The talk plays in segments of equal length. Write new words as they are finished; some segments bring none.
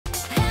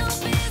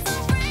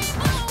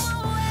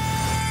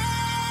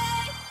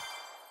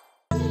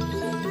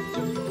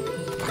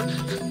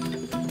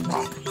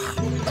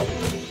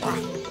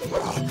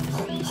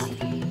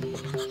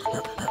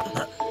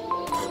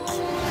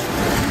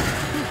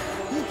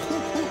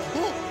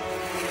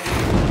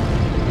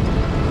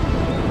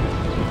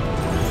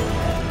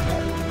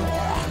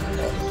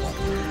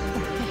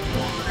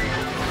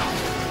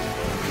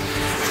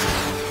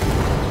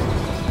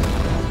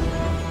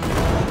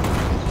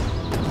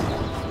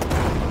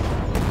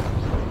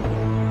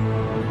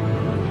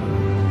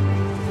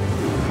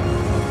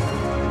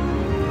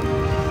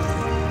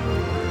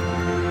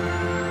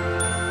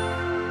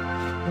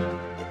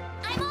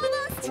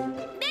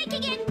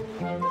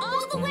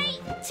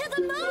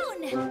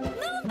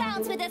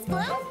bounce with us,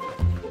 Floof?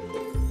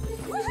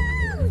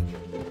 Woohoo!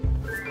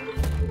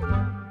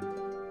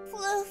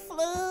 Floof,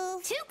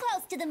 Floof. Too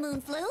close to the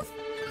moon, Floof.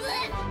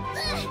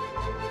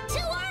 To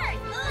Earth!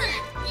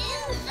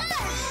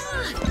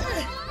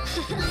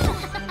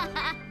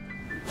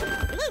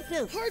 Floof,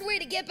 Floof. Hard way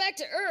to get back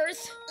to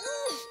Earth.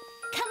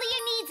 Kalia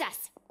needs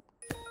us.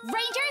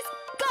 Rangers,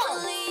 go!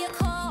 Kalia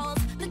calls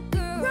the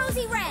girls.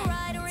 Rosie Red,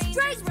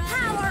 strike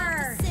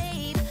power!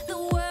 Save the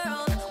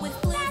world with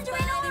Floof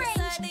Mandarin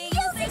Orange,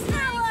 music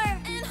power!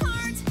 and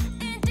heart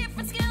and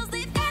different skills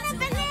they've got And a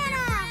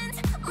banana,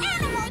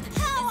 animal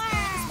power!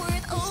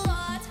 worth a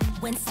lot.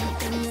 When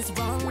something is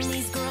wrong,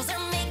 these girls are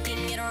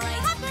making it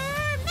right.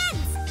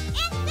 Peppermints,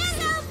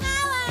 invisible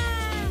power!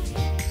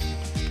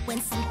 When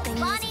something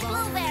Bonnie is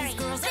wrong, Blueberry, these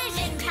girls are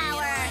vision making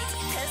power. it right.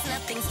 'Cause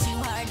nothing's too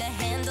hard to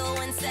handle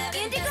when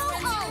seven Indigo best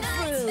friends All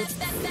unite. Fruit,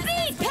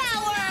 speed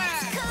power!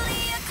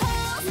 Kalia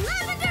calls.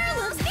 Lavender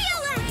looks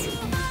violet,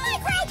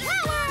 micro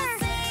power!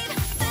 Save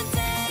the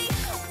day.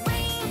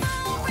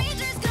 Rainbow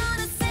Rangers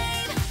gonna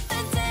save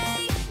the day.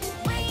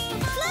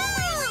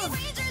 Rainbow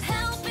Rangers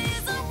help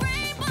is a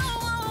rainbow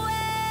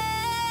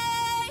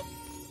away.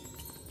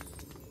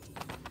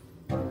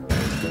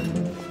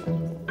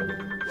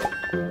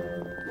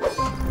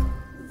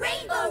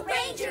 Rainbow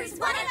Rangers,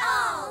 one and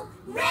all,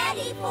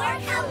 ready for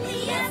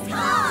Kalia's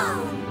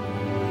call!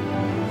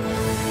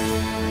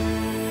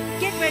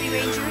 Get ready,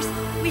 Rangers.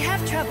 We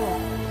have trouble.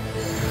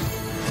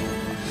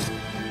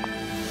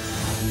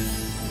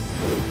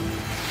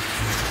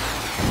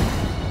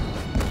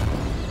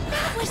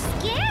 That was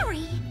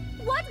scary!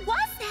 What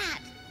was that?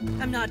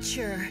 I'm not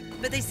sure,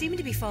 but they seem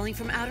to be falling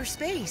from outer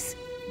space.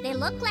 They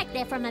look like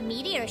they're from a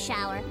meteor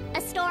shower,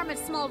 a storm of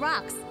small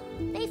rocks.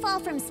 They fall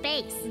from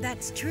space.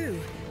 That's true,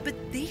 but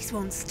these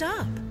won't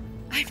stop.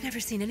 I've never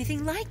seen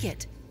anything like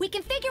it. We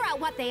can figure out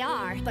what they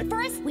are, but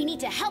first we need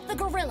to help the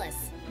gorillas.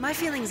 My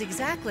feelings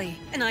exactly,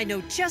 and I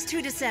know just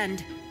who to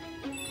send.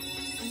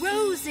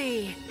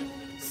 Rosie!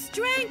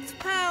 Strength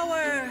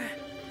power!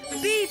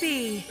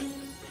 BB!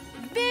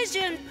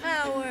 Vision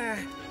power!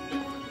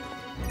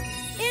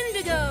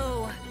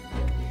 Indigo!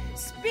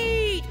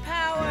 Speed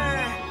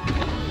power!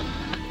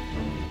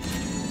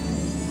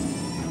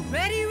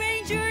 Ready,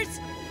 Rangers?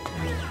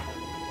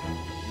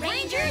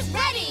 Rangers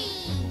ready!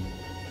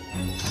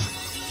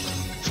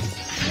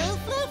 Floof,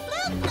 floof,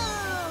 floof,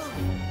 floof!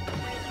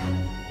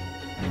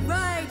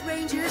 Ride,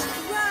 Rangers,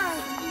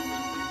 ride!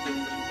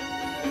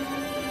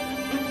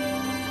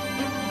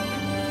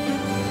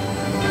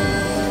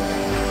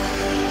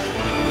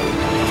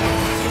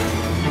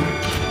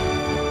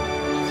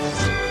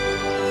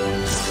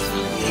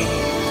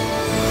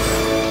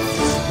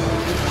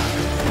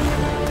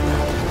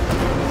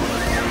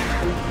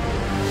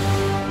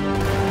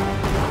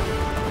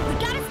 We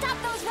gotta stop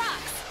those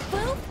rocks.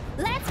 Floof,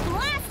 let's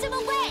blast them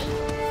away.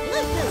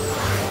 Floof, floof!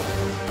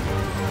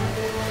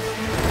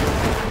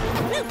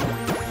 Floof!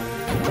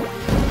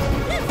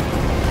 Floof!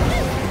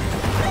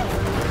 Floof!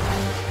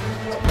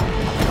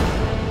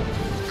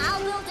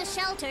 I'll build a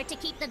shelter to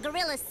keep the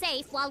gorillas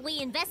safe while we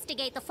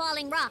investigate the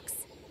falling rocks.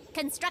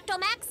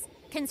 Constructomax,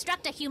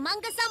 construct a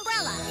humongous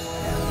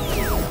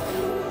umbrella.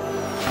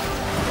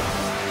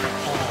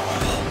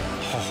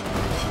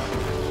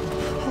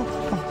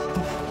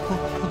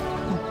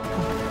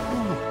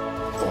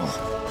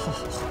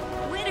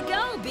 Way to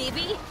go,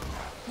 BB.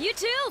 You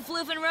too,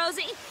 Floof and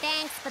Rosie.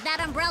 Thanks, but that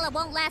umbrella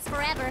won't last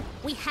forever.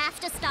 We have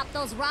to stop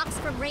those rocks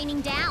from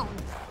raining down.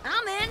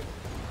 I'm in.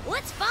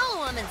 Let's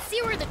follow them and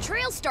see where the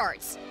trail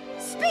starts.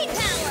 Speed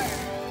power!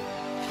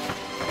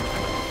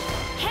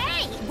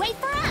 Hey, wait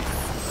for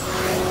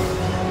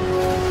us.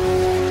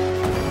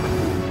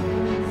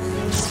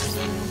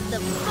 The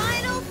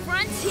final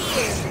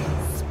frontier.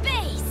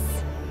 Space.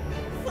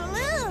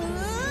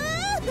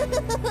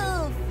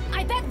 Floof!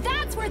 I bet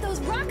that's where those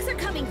rocks are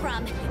coming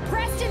from.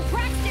 Preston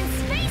Braxton's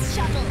space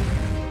shuttle.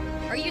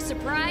 Are you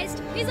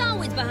surprised? He's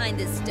always behind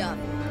this stuff.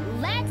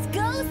 Let's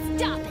go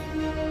stop it.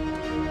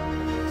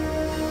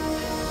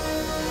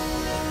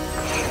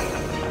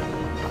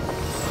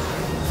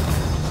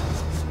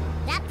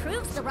 That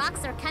proves the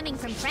rocks are coming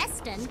from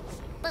Preston.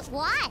 But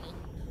why?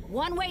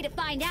 One way to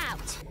find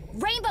out.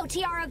 Rainbow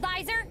Tiara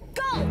Visor,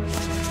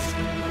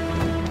 go!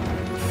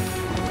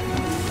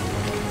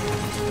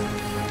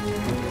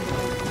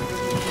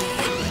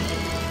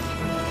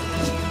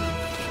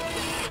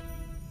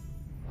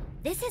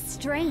 This is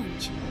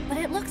strange, but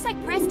it looks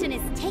like Preston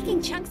is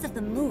taking chunks of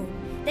the moon,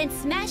 then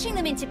smashing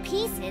them into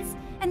pieces,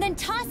 and then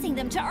tossing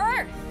them to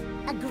Earth.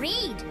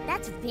 Agreed.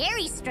 That's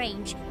very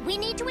strange. We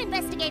need to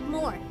investigate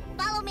more.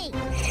 Follow me.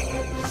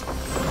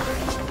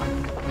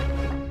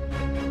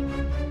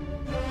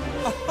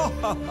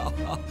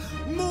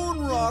 Moon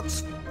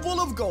rocks full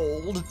of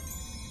gold.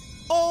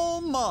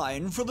 All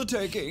mine for the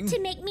taking. To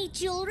make me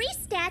jewelry,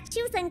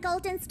 statues, and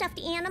golden stuffed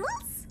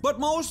animals? But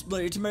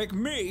mostly to make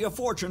me a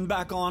fortune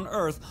back on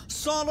Earth.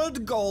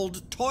 Solid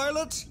gold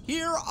toilets,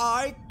 here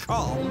I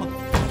come.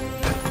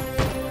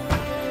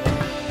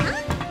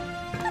 Huh?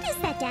 What is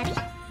that, Daddy?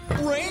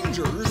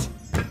 Rangers?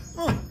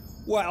 Huh.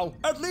 Well,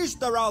 at least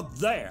they're out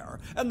there,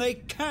 and they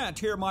can't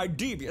hear my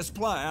devious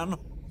plan.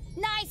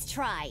 Nice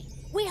try.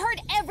 We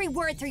heard every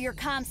word through your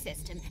comm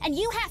system, and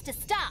you have to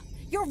stop.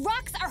 Your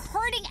rocks are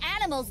hurting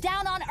animals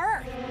down on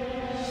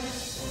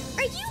Earth.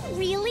 Are you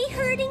really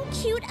hurting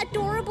cute,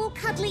 adorable,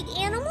 cuddly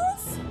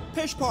animals?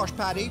 Pish posh,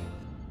 Patty.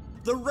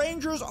 The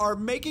Rangers are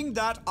making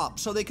that up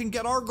so they can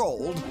get our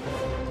gold.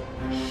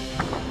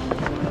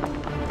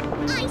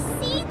 I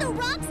see the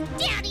rocks,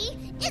 Daddy!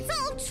 It's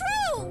all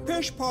true!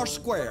 Pish posh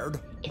squared.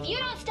 If you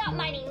don't stop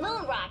mining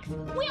moon rocks,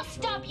 we'll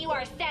stop you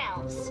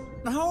ourselves.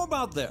 Now, how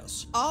about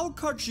this? I'll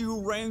cut you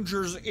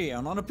Rangers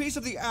in on a piece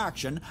of the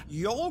action.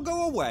 You'll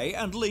go away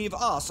and leave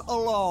us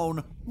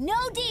alone.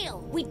 No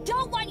deal. We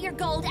don't want your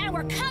gold, and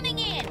we're coming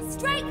in.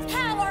 Strength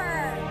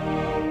power!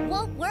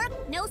 Won't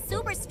work. No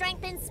super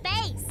strength in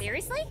space.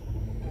 Seriously?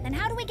 Then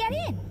how do we get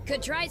in?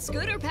 Could try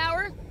scooter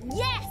power.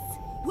 Yes!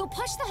 We'll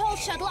push the whole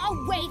shuttle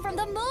away from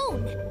the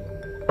moon.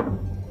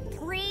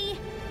 3,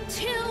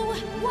 2,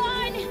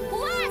 1,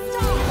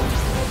 blast off!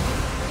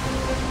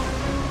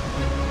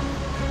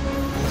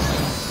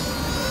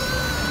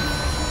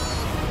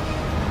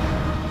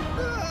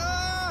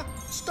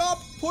 Stop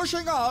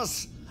pushing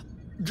us!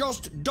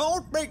 Just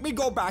don't make me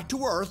go back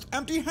to Earth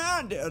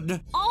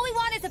empty-handed. All we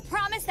want is a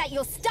promise that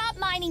you'll stop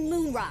mining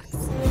moon rocks.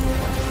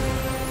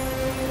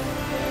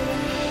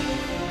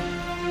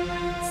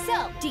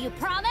 So, do you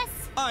promise?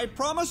 I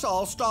promise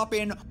I'll stop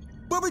in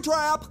Booby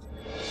Trap.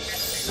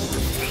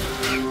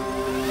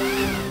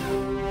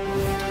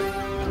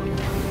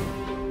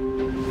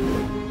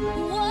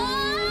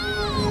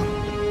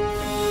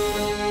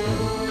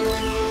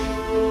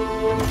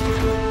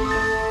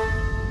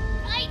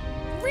 I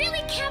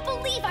really can't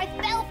believe I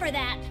fell for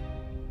that.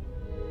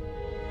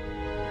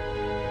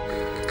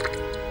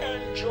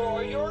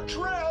 Enjoy your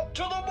trip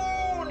to the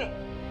moon.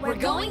 We're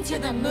going to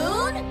the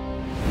moon?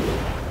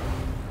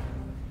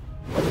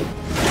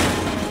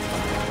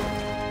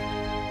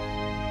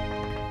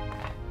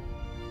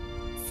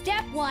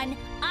 Step 1,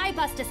 I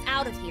bust us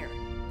out of here.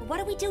 But what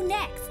do we do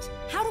next?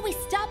 How do we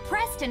stop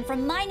Preston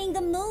from mining the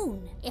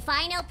moon? If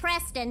I know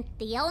Preston,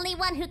 the only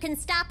one who can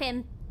stop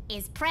him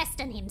is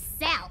Preston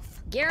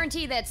himself.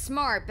 Guarantee that's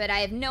smart, but I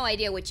have no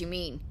idea what you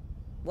mean.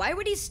 Why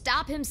would he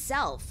stop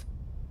himself?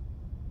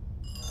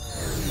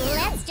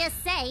 Let's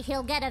just say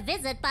he'll get a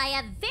visit by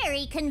a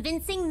very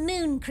convincing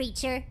moon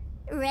creature.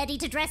 Ready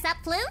to dress up,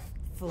 Floof?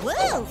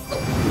 Floof!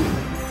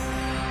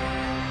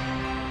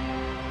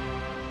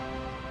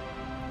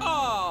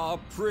 Ah,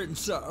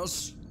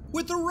 Princess.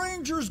 With the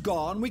Rangers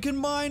gone, we can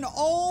mine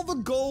all the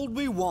gold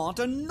we want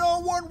and no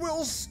one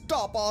will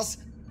stop us.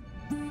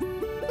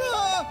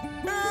 Ah,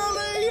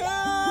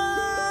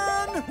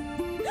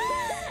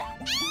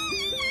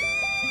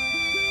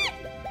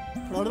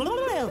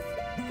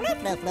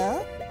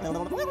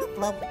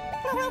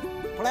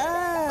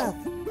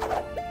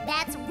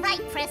 That's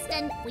right,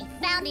 Preston. We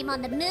found him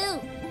on the moon.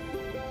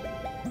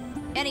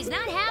 And he's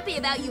not happy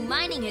about you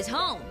mining his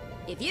home.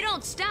 If you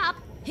don't stop,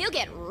 he'll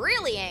get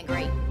really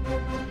angry.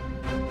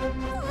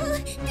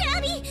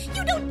 Daddy,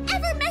 you don't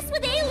ever mess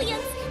with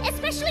aliens,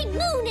 especially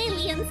moon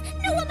aliens.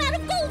 No amount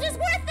of gold is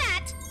worth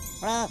that.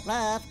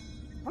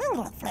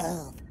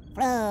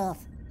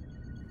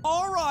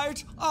 All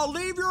right, I'll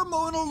leave your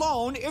moon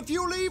alone if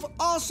you leave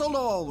us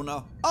alone.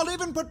 I'll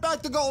even put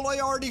back the gold I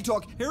already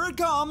took. Here it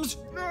comes.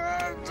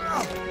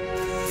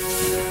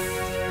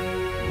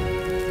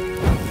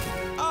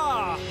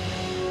 Ah,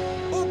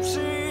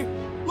 oopsie.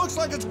 Looks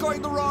like it's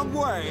going the wrong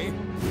way.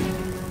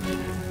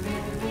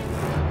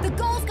 The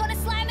gold's gonna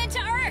slam into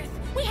Earth!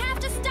 We have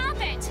to stop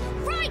it!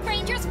 Ride,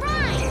 Rangers,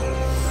 ride!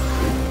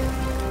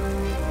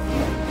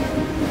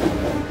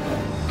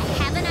 I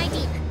have an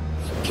idea.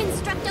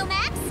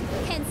 Constructomax,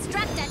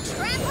 construct a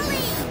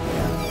trampoline.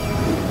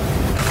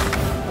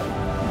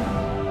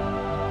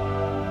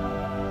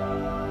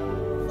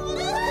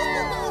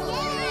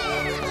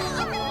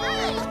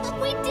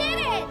 We did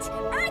it!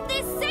 Earth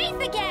is safe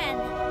again!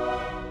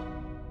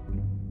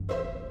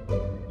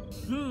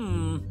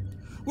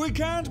 We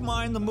can't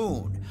mine the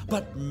moon,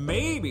 but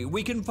maybe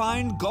we can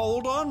find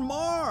gold on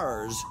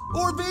Mars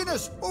or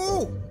Venus.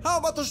 Ooh, how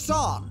about the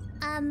sun?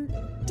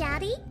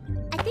 Daddy?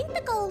 I think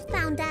the gold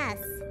found us.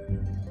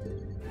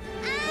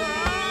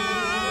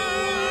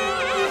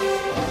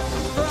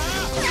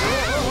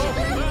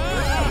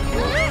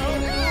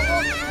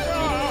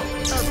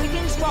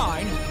 Everything's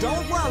fine.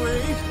 Don't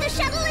worry. The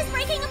shuttle is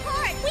breaking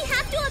apart. We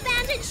have to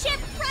abandon ship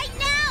right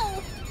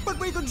now. But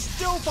we could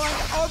still find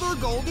other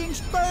gold in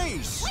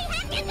space. We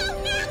have to go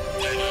now,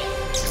 Daddy.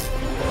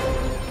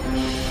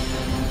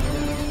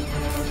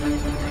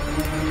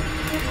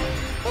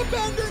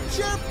 Abandon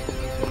ship.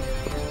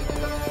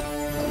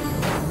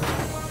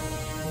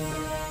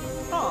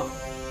 Huh.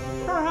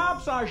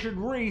 Perhaps I should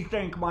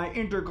rethink my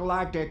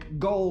intergalactic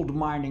gold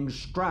mining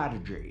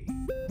strategy.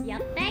 You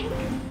think?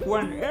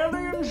 When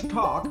aliens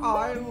talk,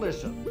 I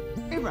listen.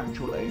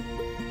 Eventually.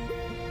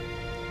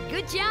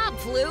 Good job,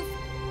 Floof.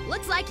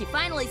 Looks like you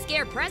finally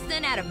scared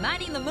Preston out of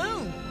mining the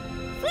moon.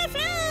 Floof,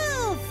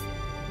 floof!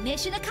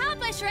 Mission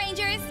accomplished,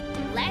 Rangers.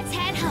 Let's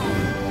head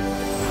home.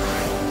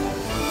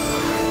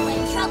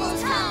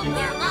 troubles come,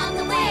 we're on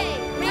the way.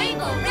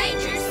 Rainbow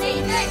Rangers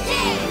save the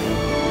day.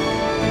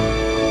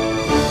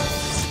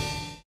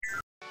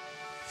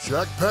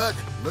 Shack Pack,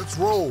 let's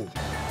roll.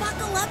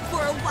 Buckle up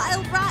for a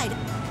wild ride.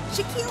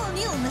 Shaquille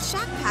O'Neal and the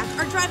Shack Pack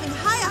are driving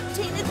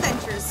high-octane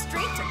adventures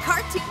straight to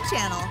Kartoon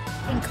Channel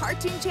in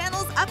Kartoon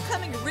Channel's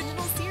upcoming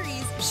original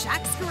series,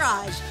 Shaq's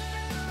Garage.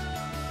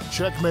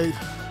 Checkmate,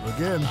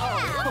 again.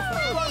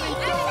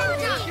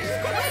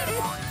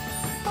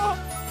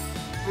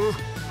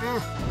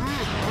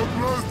 I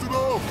blasted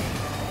off.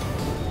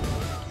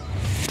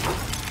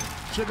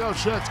 Check out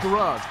Shaq's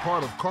Garage,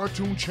 part of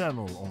Kartoon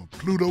Channel on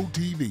Pluto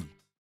TV.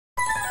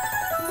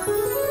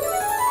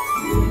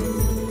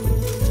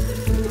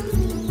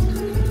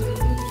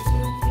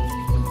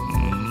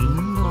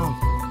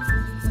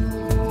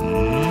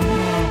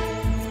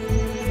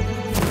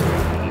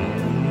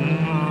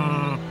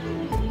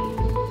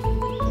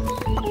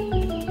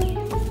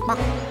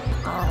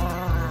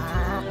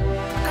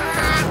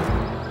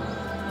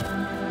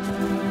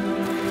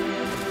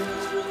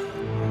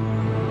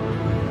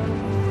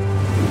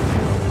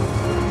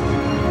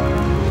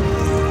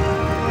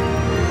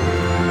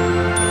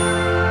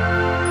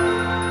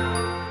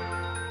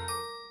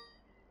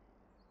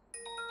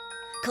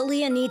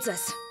 Kalia needs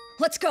us.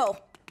 Let's go.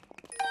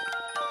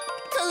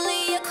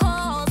 Kalia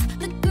calls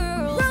the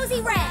girls.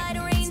 Rosie Red,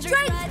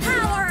 strike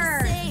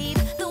power!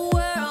 Save the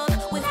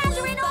world with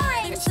Mandarin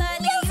Orange,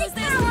 music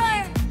their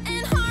power!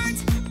 and heart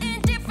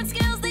and different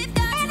skills they've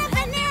got. And a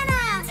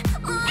banana!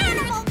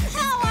 Animal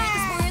power!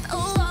 It's worth a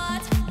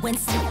lot. When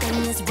something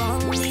is wrong,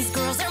 these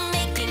girls are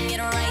making it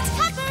right.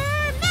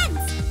 Peppermint!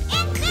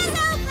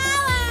 Invisible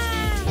power!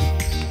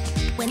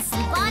 When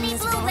something Bonnie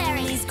is wrong,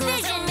 Blueberry, these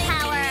girls vision are making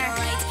power. it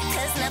right.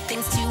 'Cause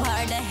nothing's too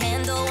hard to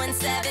handle when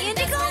seven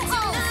Indigo best friends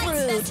All unite.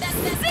 Fruit. Best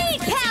Speed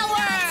friends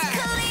power. unite.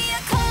 Kalia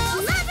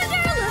calls.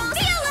 Lavender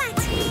Violet!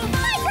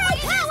 Micro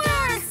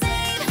power!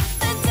 Save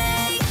the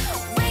day.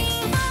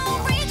 Rainbow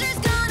Rangers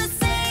gonna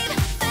save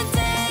the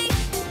day.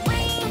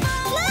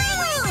 Rainbow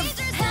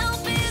Rangers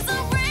help is a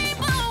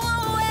rainbow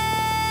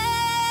away.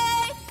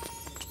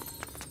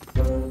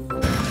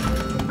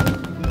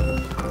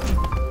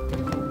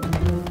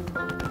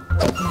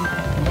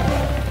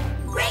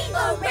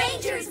 Rainbow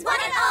Rangers, one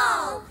and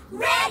all,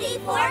 ready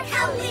for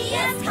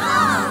Kalia's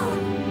call.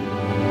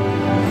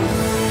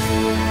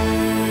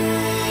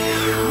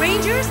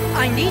 Rangers,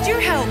 I need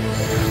your help.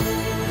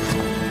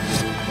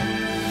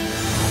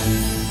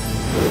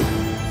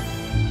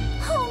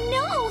 Oh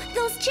no!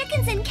 Those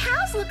chickens and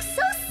cows look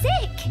so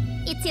sick!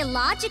 It's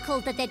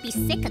illogical that they'd be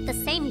sick at the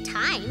same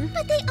time.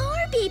 But they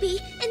are, baby,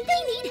 and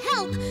they need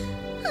help.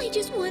 I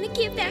just want to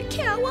give that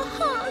cow a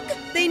hug.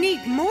 They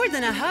need more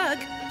than a hug.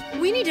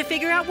 We need to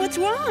figure out what's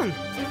wrong.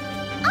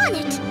 On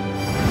it!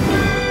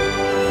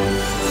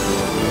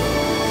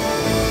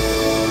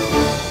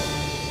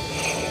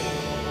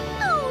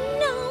 Oh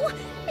no!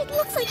 It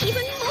looks like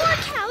even more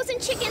cows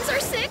and chickens are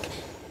sick.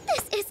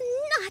 This is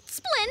not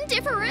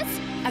splendiferous.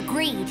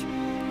 Agreed.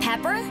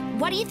 Pepper,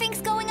 what do you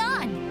think's going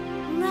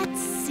on? Let's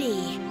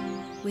see.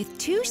 With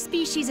two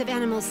species of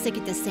animals sick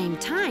at the same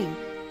time,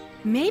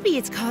 maybe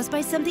it's caused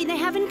by something they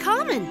have in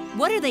common.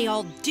 What are they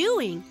all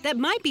doing that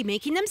might be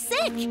making them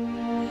sick?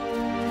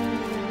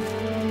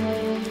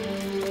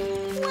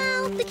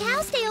 Well, the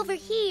cows stay over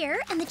here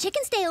and the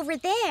chickens stay over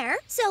there,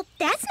 so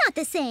that's not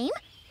the same.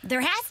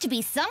 There has to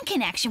be some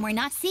connection we're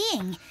not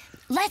seeing.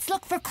 Let's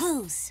look for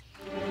clues.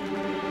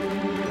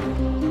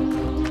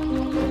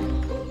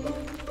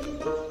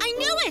 I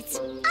knew it!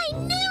 I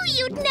knew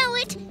you'd know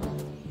it!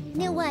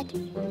 Knew what?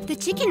 The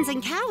chickens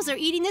and cows are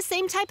eating the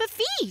same type of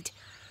feed.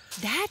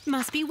 That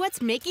must be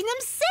what's making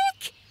them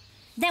sick.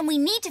 Then we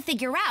need to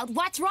figure out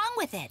what's wrong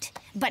with it.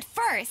 But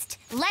first,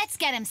 let's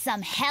get him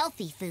some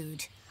healthy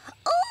food.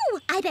 Oh,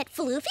 I bet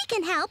Floofy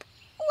can help.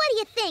 What do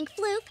you think,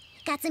 Floof?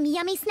 Got some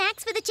yummy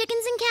snacks for the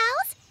chickens and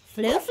cows?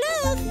 Floof,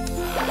 floof.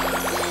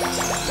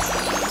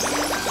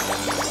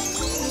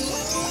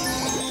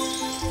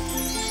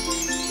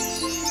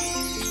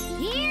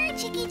 Here,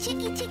 chicky,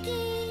 chicky,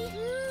 chicky.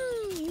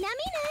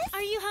 Numminess.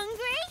 Are you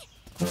hungry?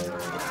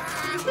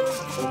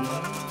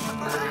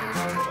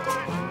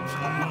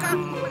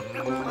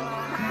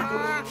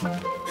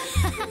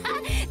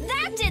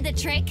 That did the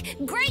trick.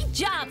 Great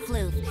job,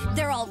 Floof.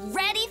 They're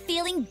already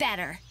feeling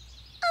better.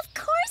 Of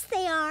course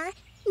they are.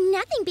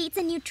 Nothing beats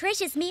a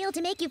nutritious meal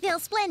to make you feel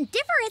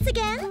splendiferous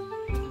again.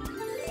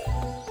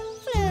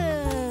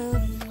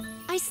 Floof.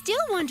 I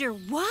still wonder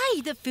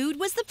why the food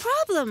was the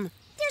problem.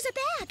 There's a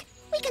bag.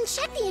 We can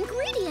check the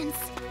ingredients.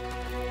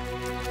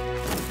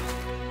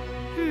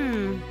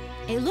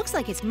 It looks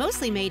like it's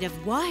mostly made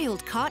of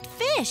wild-caught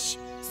fish.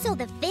 So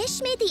the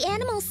fish made the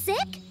animals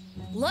sick?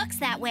 Looks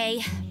that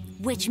way,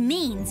 which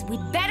means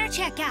we'd better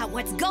check out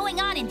what's going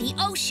on in the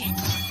ocean.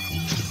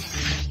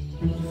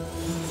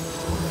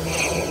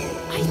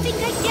 I think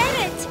I get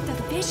it! The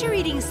fish are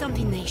eating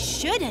something they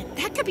shouldn't.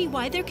 That could be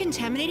why they're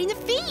contaminating the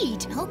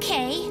feed.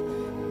 Okay,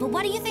 but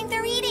what do you think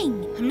they're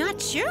eating? I'm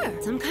not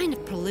sure. Some kind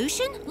of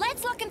pollution?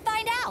 Let's look and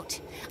find out.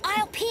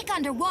 I'll peek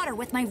underwater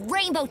with my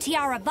rainbow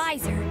tiara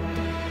visor.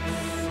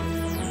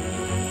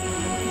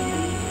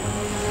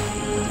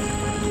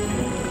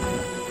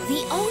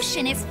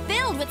 ocean is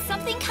filled with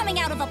something coming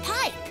out of a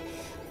pipe.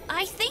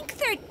 I think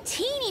they're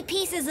teeny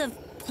pieces of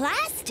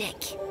plastic.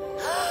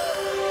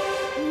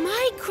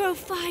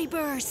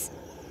 Microfibers.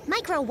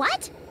 Micro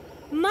what?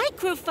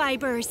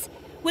 Microfibers.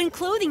 When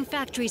clothing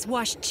factories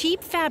wash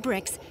cheap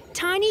fabrics,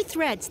 tiny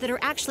threads that are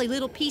actually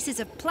little pieces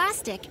of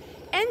plastic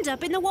end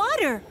up in the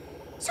water.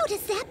 So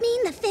does that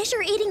mean the fish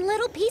are eating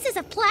little pieces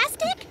of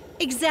plastic?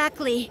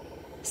 Exactly.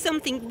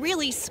 Something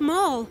really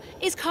small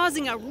is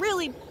causing a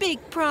really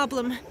big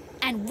problem.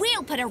 And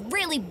we'll put a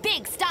really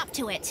big stop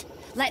to it.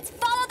 Let's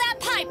follow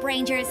that pipe,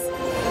 Rangers.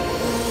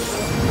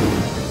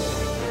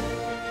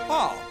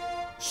 Oh,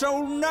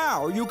 so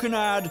now you can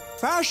add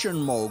fashion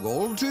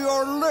mogul to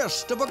your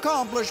list of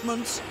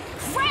accomplishments.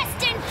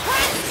 Preston!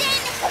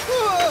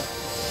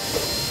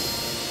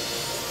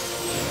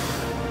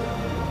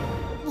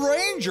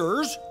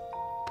 Rangers?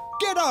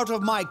 Get out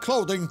of my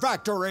clothing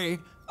factory!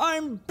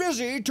 I'm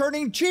busy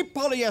turning cheap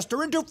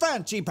polyester into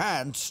fancy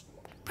pants.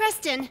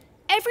 Preston,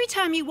 every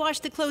time you wash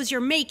the clothes you're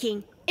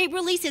making, it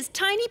releases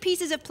tiny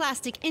pieces of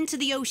plastic into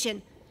the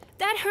ocean.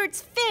 That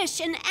hurts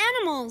fish and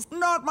animals.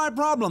 Not my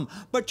problem,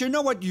 but you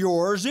know what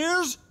yours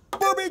is?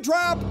 Booby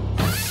trap!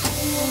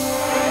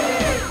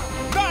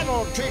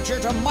 That'll teach you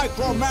to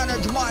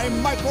micromanage my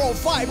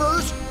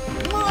microfibers!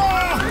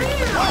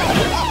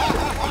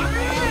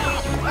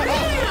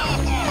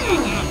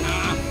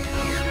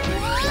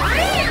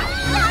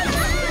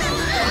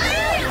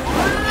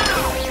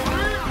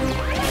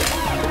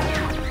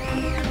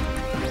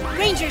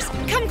 Rangers,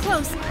 come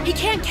close. He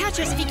can't catch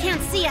us if he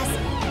can't see us.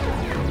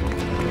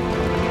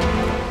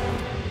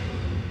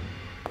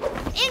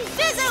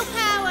 Inviso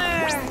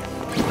power!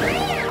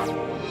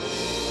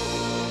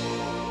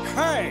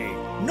 Hey,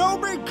 no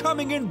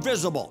becoming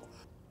invisible.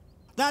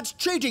 That's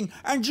cheating,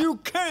 and you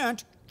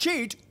can't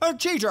cheat a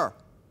cheater.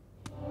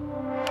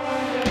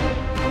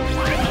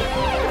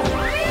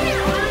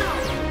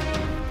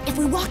 If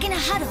we walk in a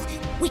huddle,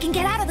 we can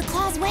get out of the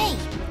claw's way.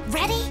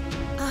 Ready?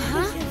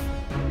 Uh-huh.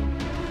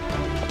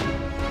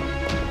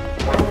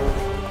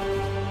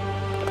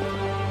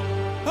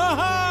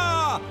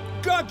 Ha-ha!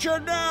 Gotcha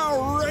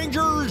now,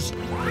 Rangers!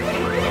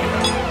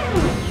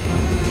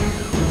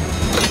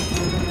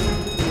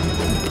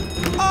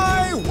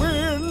 I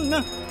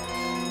win!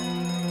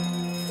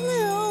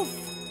 Floof!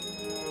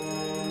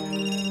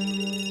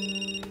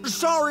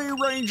 Sorry,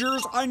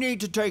 Rangers, I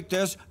need to take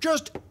this.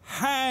 Just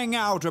hang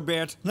out a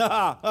bit.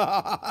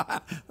 Vlad,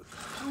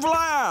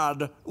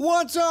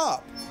 what's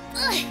up?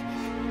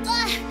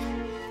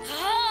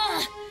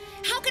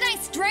 How can I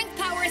strength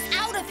power us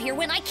out of here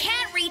when I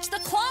can't reach the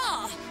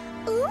claw?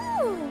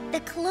 Ooh, the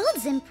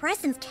clothes in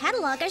Preston's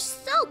catalog are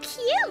so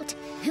cute.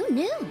 Who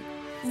knew?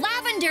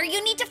 Lavender,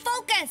 you need to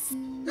focus.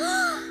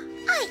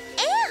 I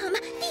am!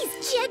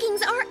 These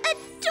jeggings are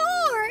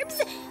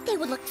adorbs! They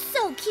would look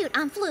so cute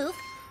on Floof.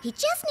 He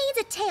just needs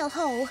a tail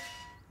hole.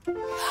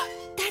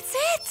 That's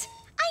it!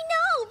 I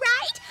know,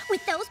 right?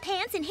 With those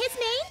pants and his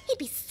mane, he'd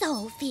be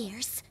so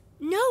fierce.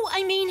 No,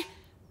 I mean,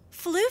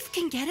 Floof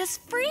can get us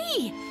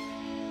free.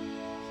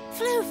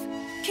 Floof,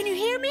 can you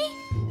hear me?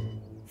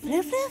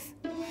 Floof?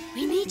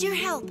 We need your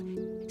help.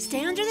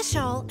 Stay under the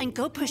shawl and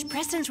go push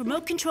Preston's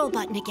remote control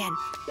button again.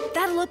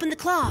 That'll open the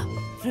claw.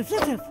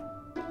 Floof.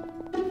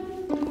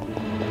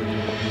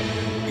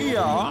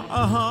 Yeah,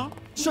 uh-huh.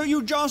 So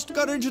you just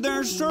got into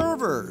their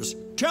servers.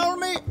 Tell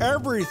me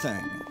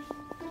everything.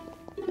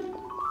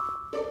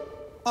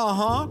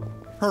 Uh-huh.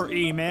 Her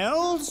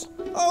emails?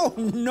 Oh,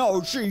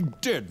 no, she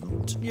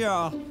didn't.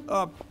 Yeah,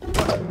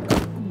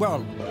 well,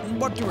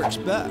 what do you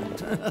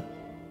expect?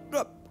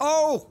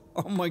 Oh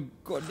my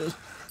goodness.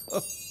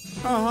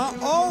 Uh-huh.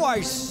 Oh,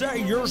 I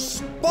say, you're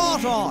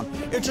spot on.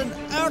 It's an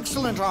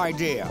excellent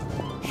idea.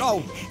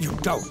 Oh, you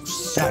don't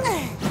say.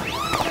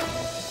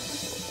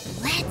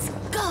 Let's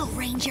go,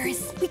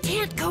 Rangers. We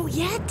can't go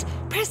yet.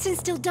 Preston's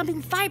still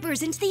dumping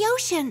fibers into the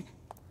ocean.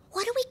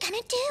 What are we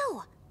gonna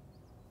do?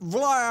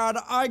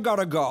 Vlad, I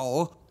gotta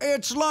go.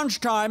 It's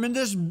lunchtime and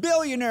this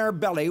billionaire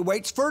belly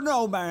waits for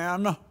no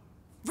man.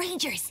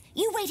 Rangers,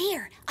 you wait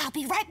here. I'll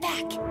be right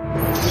back.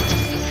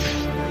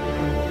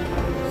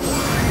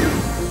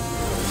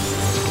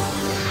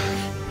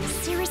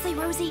 Seriously,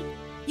 Rosie?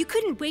 You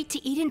couldn't wait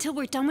to eat until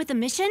we're done with the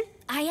mission?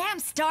 I am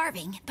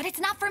starving, but it's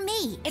not for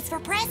me. It's for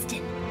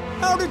Preston.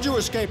 How did you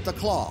escape the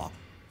claw?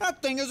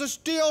 That thing is a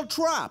steel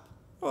trap.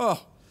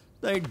 Oh,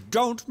 they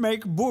don't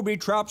make booby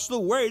traps the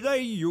way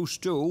they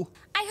used to.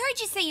 I heard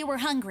you say you were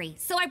hungry,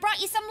 so I brought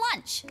you some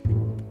lunch.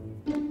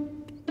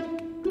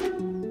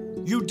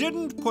 You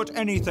didn't put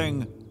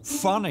anything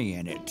funny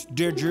in it,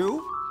 did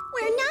you?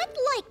 We're not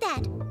like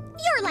that.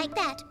 You're like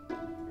that.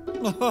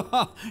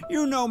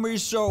 You know me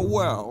so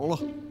well.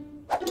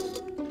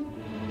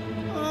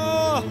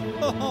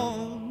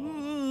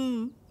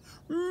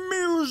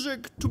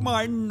 Music to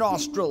my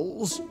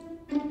nostrils.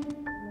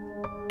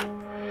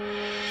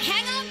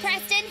 Hang on,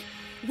 Preston.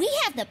 We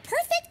have the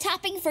perfect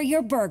topping for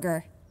your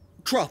burger.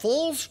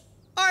 Truffles?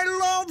 I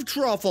love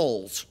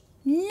truffles.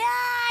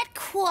 Not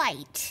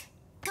quite.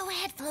 Go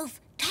ahead, Floof.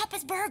 Top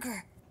his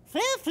burger.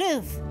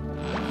 Floof.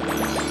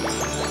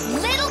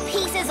 Little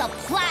pieces pieces of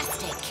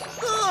plastic.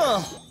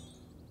 Ugh!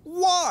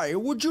 Why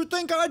would you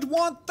think I'd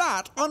want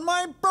that on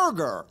my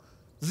burger?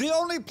 The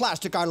only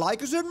plastic I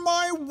like is in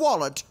my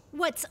wallet.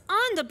 What's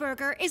on the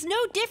burger is no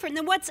different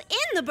than what's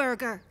in the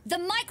burger. The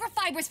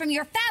microfibers from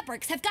your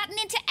fabrics have gotten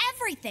into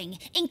everything,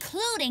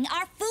 including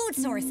our food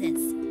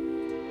sources.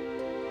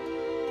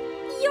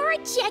 Your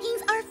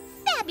jeggings are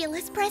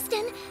fabulous,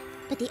 Preston.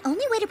 But the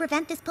only way to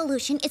prevent this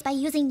pollution is by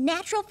using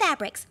natural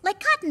fabrics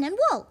like cotton and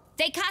wool.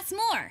 They cost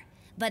more,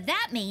 but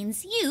that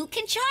means you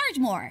can charge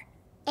more.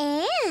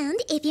 And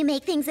if you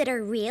make things that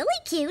are really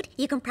cute,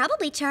 you can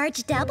probably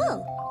charge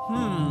double.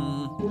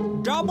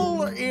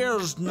 Double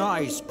is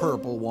nice,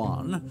 Purple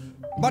One,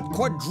 but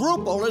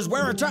quadruple is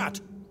where it's at.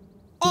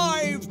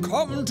 I've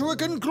come to a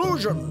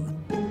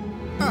conclusion.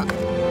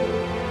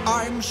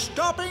 I'm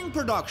stopping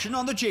production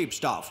on the cheap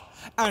stuff,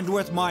 and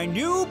with my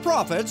new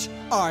profits,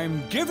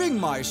 I'm giving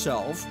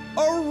myself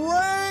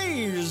a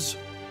raise.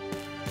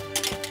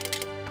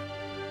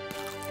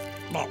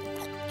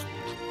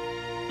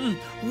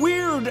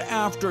 Weird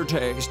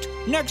aftertaste.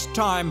 Next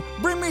time,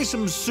 bring me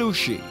some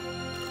sushi.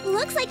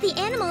 Looks like the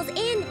animals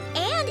in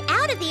and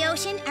out of the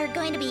ocean are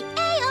going to be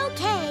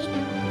A-OK.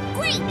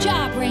 Great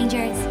job,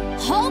 Rangers!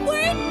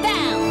 Homeward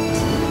bound!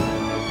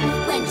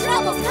 When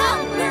troubles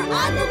come, we're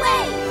on the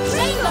way.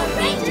 Rainbow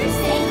Rangers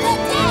save the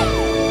day.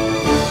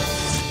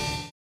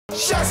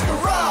 Shack's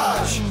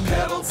Garage,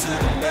 pedal to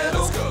the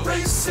metal,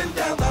 racing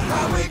down the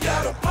highway.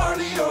 Got a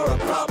party or a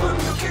problem?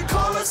 You can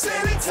call us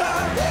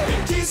anytime.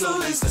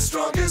 Diesel is the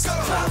strongest,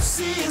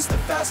 Clousey is the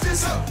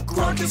fastest.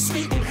 Grunk is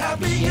sweet and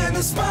happy and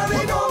is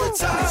smiling all the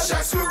time. It's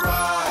Shack's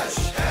Garage,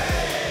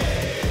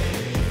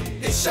 hey.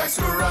 It's Shack's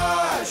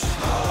Garage,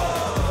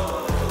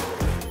 oh.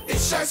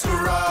 It's Shack's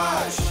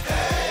Garage,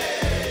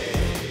 hey.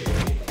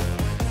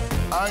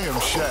 I am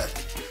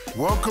Shaq.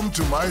 Welcome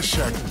to my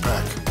Shack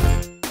Pack.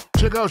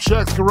 Check out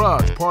Shaq's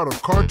Garage, part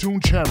of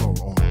Kartoon Channel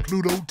on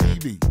Pluto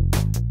TV.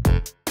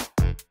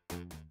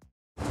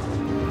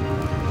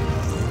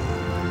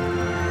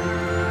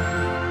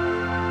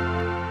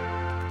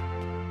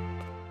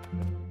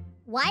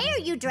 Why are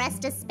you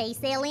dressed as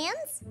space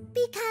aliens?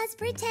 Because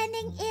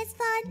pretending is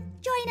fun.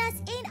 Join us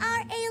in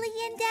our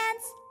alien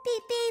dance.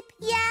 Beep, beep,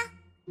 yeah.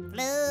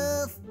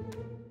 Floof.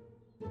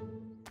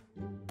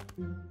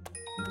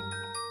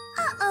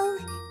 Uh-oh.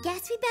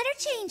 Guess we better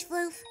change,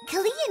 Floof.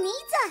 Kalia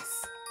needs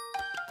us.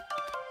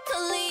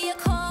 Kalia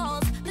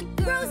calls the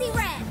Rosy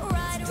Red.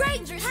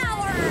 Straight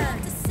power.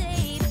 to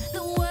save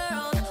the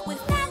world with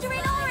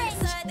Mandarin Orange.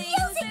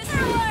 Music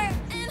power.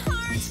 and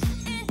heart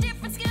and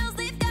different skills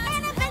they've got.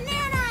 And a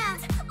banana.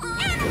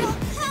 Animal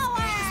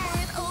power.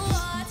 A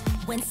lot.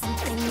 When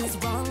something is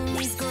wrong,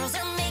 these girls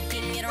are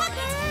making it right.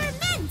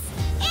 Peppermint.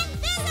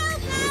 Invisible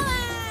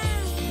power.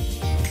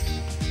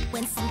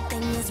 When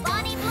something is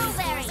wrong, Bonnie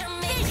Blueberry.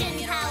 Vision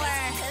power.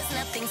 cause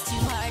nothing's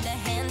too hard to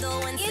handle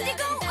when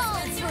Indigo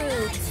Almond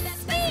Fruit.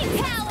 Speed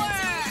power.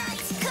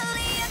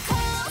 Kalia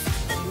calls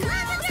the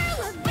Lavender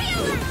with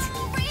violet.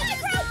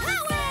 Micro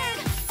power.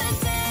 the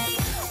day.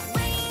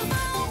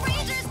 Rainbow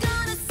Rangers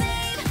gonna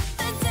save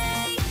the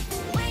day.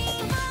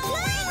 Rainbow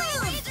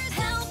Rangers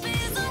help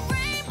is a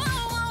rainbow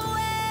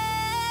away.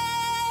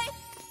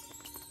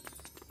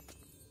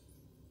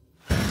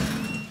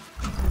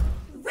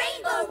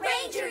 Rainbow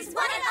Rangers,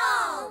 one and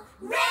all,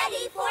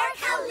 ready for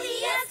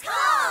Kalia's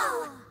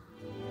call.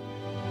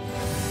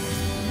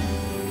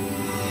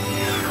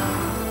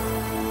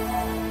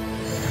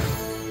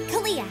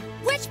 Kalia,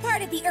 which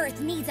part of the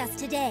Earth needs us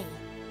today?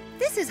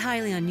 This is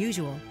highly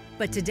unusual,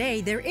 but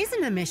today there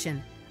isn't a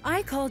mission.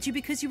 I called you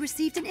because you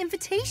received an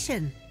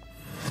invitation.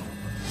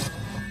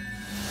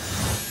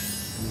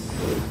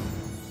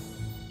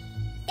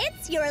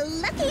 It's your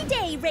lucky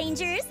day,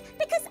 Rangers,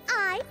 because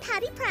I,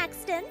 Patty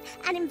Braxton,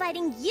 am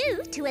inviting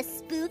you to a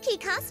spooky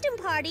costume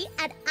party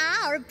at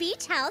our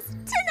beach house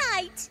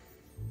tonight.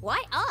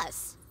 Why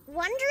us?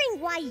 Wondering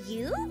why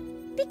you?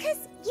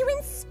 Because you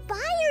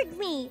inspired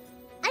me.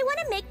 I want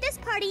to make this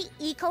party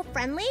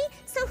eco-friendly,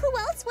 so who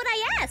else would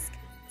I ask?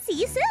 See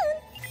you soon.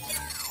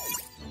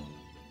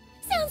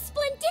 Sounds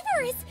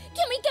splendiferous.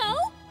 Can we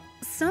go?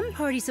 Some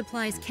party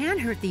supplies can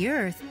hurt the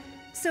earth,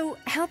 so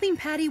helping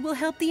Patty will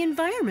help the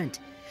environment.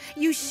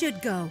 You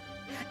should go,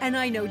 and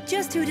I know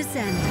just who to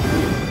send.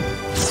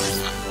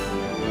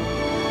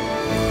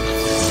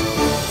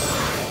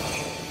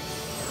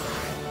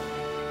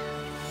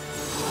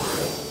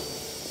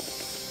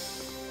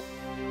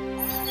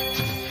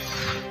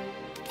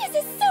 This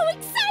is so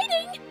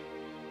exciting!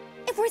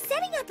 If we're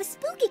setting up a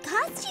spooky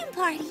costume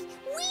party,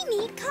 we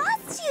need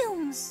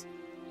costumes.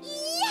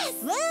 Yes!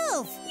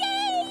 Floof!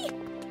 Yay!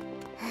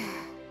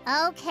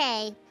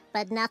 Okay,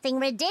 but nothing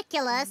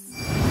ridiculous.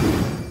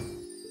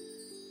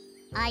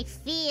 I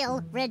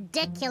feel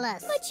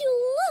ridiculous. But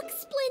you look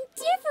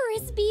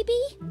splendiferous, BB.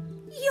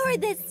 You're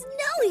the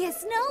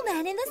snowiest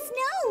snowman in the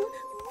snow.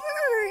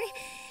 Brr.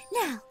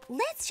 Now,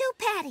 let's show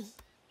Patty.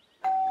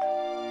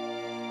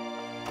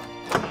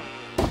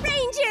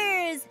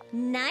 Rangers!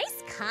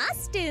 Nice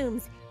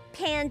costumes.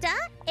 Panda,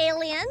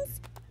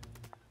 aliens,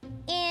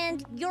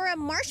 and you're a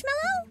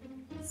marshmallow?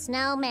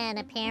 Snowman,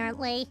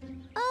 apparently.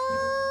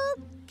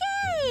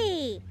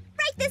 Okay.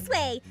 Right this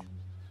way.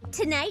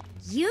 Tonight,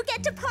 you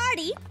get to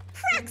party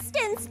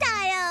Praxton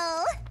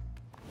style.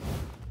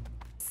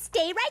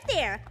 Stay right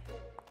there.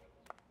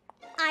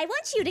 I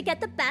want you to get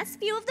the best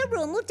view of the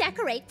room we'll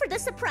decorate for the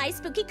surprise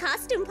spooky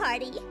costume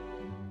party.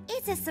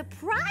 It's a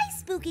surprise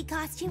spooky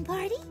costume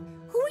party?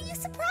 Who are you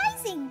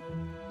surprising?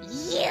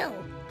 You!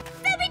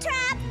 Booby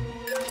trap!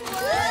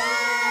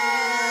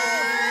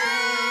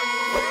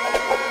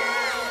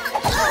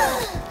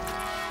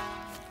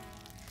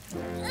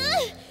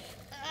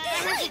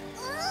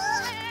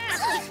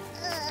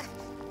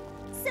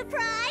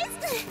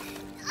 Surprised?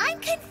 I'm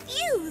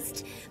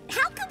confused.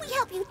 How can we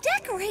help you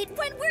decorate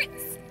when we're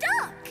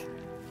stuck?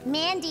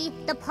 Mandy,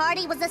 the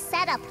party was a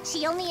setup.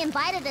 She only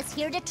invited us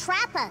here to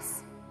trap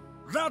us.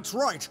 That's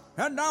right.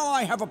 And now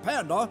I have a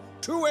panda,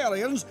 2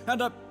 aliens,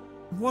 and a...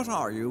 What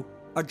are you?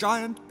 A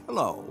giant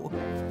pillow?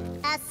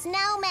 A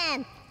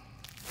snowman.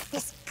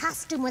 This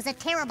costume was a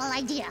terrible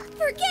idea.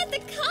 Forget the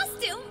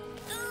costume!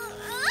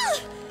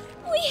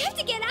 We have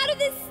to get out of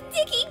this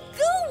sticky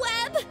goo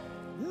web!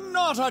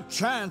 Not a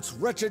chance,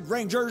 wretched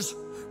rangers.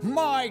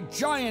 My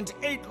giant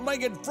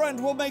 8-legged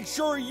friend will make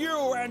sure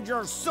you and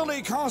your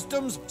silly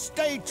costumes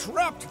stay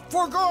trapped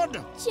for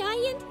good.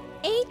 Giant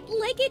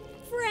 8-legged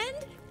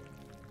friend?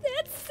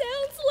 That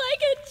sounds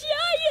like a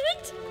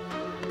giant!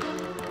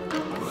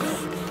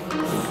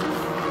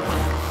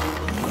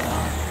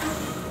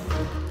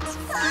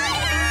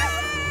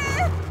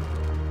 Fire!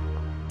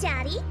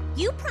 Daddy,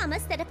 you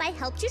promised that if I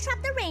helped you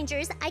trap the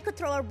Rangers, I could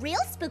throw a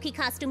real spooky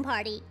costume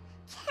party.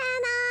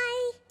 Can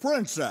I?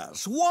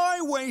 Princess,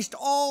 why waste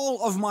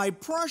all of my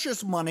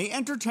precious money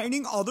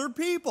entertaining other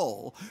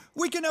people?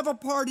 We can have a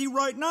party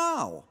right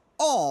now,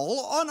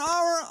 all on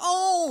our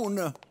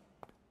own.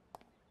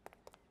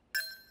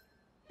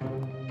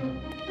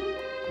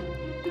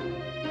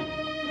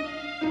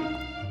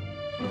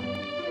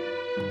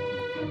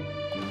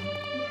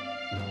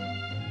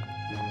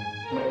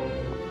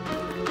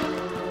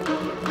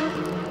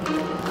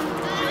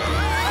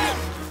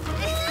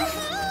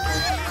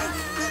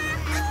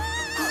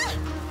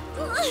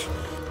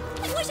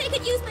 I wish I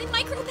could use my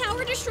micro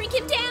power to shrink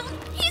him down.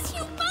 He's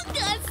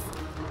humongous.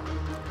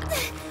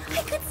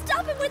 I could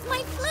stop him with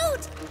my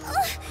flute,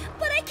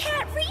 but I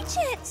can't reach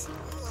it.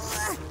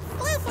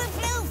 Floof, floof,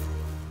 floof.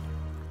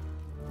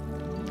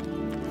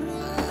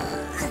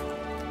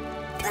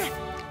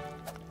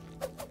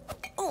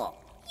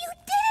 You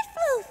did it,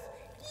 Floof.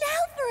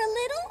 Now for a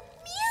little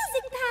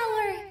music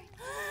power.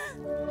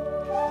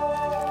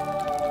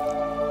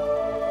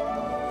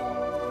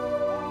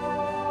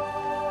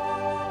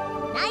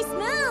 Nice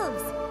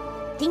moves!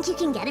 Think you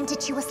can get him to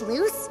chew us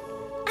loose?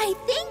 I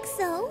think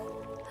so.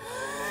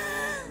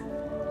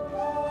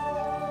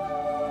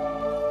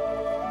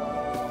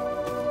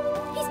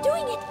 He's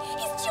doing it!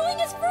 He's chewing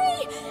us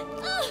free!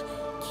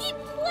 Keep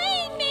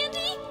playing,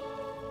 Mandy!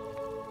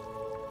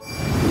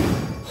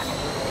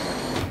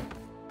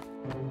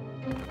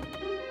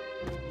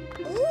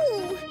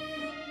 Ooh,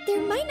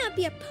 there might not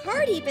be a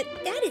party, but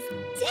that is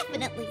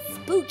definitely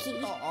spooky.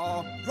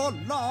 La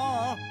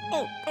la.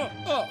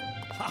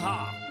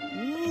 Ha-ha.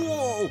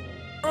 Whoa.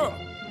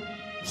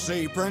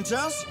 See,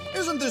 Princess?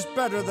 Isn't this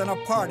better than a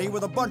party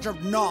with a bunch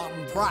of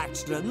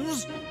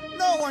non-Praxtons?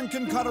 No one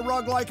can cut a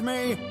rug like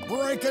me.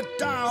 Break it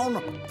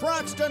down,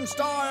 Praxton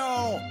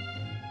style.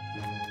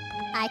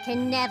 I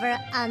can never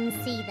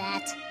unsee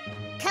that.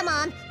 Come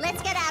on,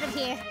 let's get out of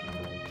here.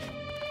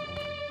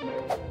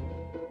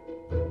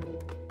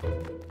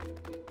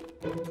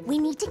 We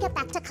need to get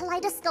back to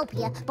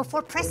Kaleidoscopia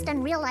before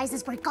Preston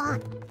realizes we're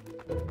gone.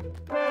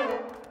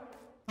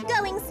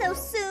 Going so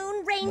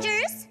soon,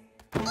 Rangers?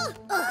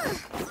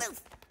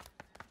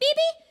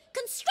 Phoebe,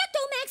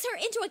 Constructomax her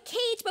into a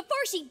cage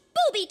before she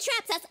booby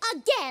traps us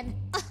again!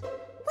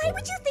 Why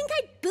would you think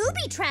I'd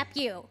booby trap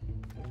you?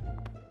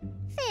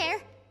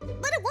 Fair,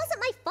 but it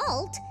wasn't my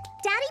fault.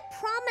 Daddy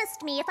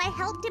promised me if I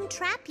helped him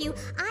trap you,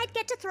 I'd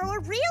get to throw a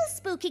real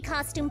spooky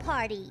costume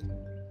party.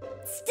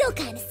 Still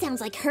kind of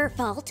sounds like her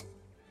fault.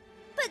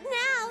 But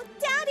now,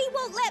 Daddy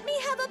won't let me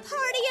have a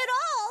party at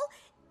all.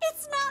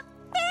 It's not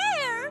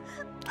fair.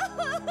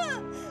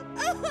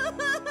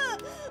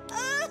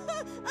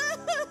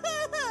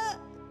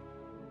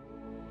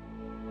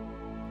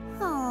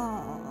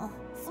 Oh,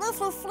 Floof,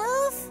 floof,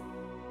 floof.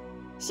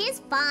 She's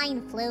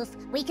fine, Floof.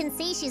 We can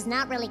see she's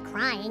not really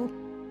crying.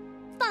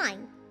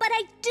 Fine, but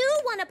I do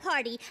want a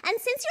party, and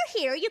since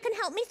you're here, you can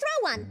help me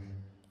throw one.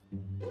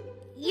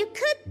 You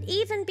could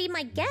even be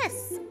my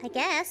guest, I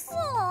guess.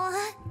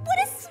 Aw, what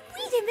a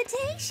sweet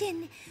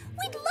invitation.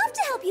 We'd love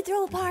to help you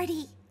throw a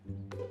party.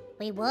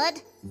 We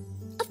would?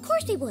 Of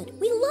course we would.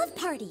 We love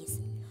parties.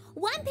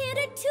 1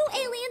 panda, 2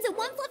 aliens, and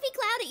 1 fluffy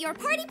cloud at your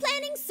party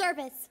planning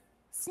service.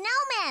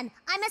 Snowman!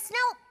 I'm a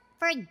snow...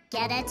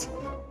 Forget it.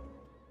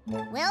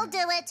 We'll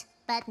do it,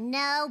 but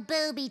no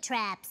booby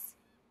traps.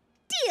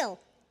 Deal.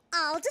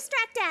 I'll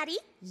distract Daddy.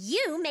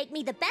 You make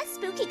me the best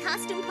spooky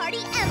costume party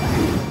ever.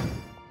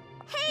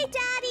 Hey,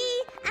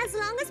 Daddy! As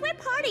long as we're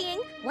partying,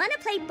 wanna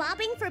play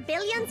bobbing for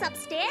billions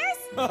upstairs?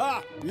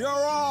 Haha, you're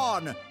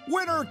on!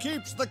 Winner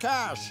keeps the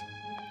cash!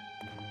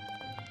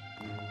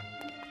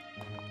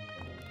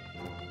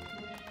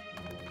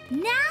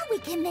 Now we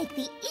can make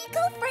the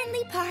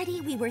eco-friendly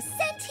party we were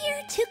sent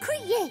here to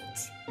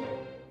create.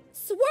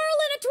 Swirl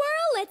and a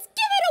twirl, let's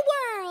give it a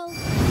whirl!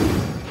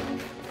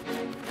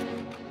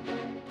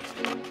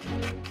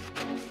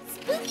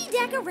 Spooky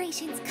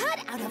decorations cut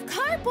out of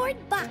cardboard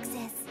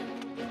boxes.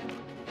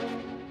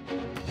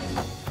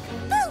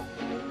 Boo!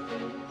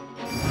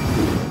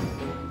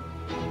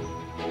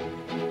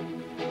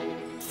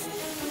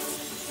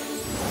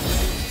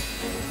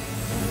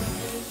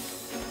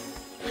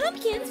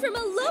 Pumpkins from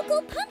a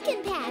local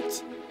pumpkin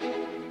patch.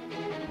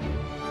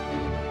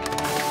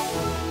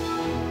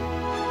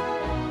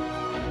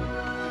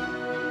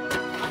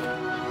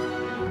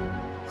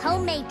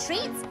 Homemade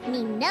treats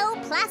mean no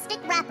plastic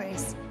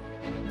wrappers.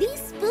 These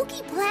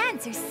spooky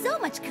plants are so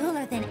much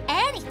cooler than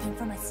anything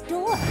from a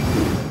store.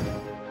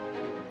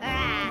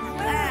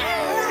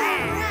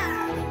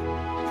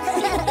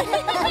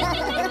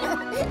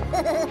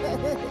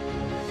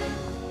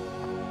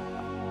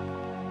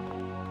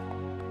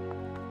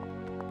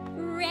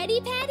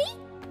 Ready, Patty?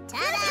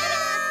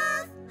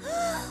 Ta-da!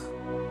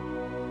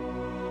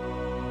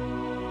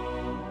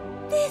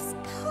 This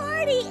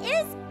party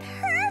is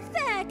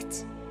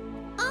perfect!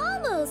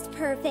 Almost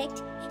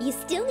perfect. You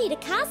still need a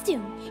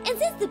costume. And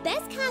since the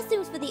best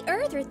costumes for the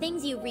Earth are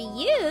things you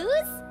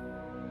reuse...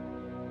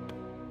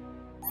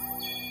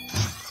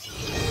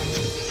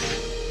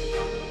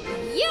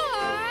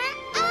 You're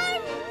a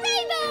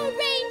Rainbow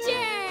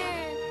Ranger!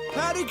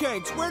 Patty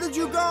Cakes, where did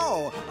you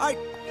go?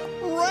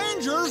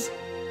 Rangers?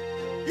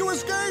 You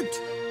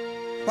escaped!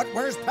 But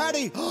where's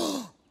Patty?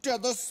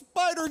 Did the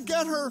spider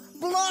get her?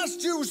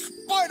 Blast you,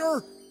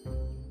 spider!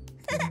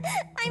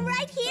 I'm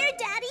right here,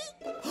 Daddy.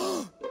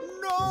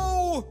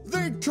 No!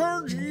 They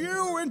turned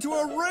you into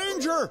a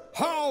ranger!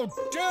 How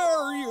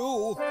dare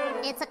you!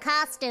 It's a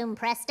costume,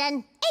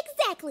 Preston.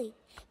 Exactly.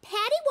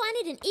 Patty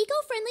wanted an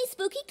eco-friendly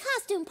spooky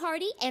costume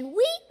party, and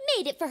we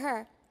made it for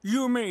her.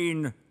 You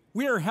mean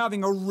we're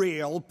having a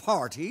real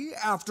party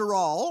after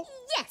all?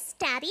 Yes,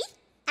 Daddy.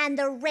 And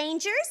the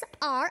Rangers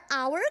are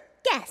our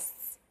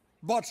guests.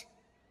 But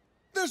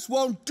this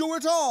won't do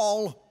it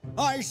all.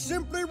 I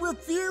simply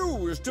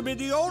refuse to be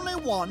the only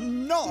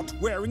one not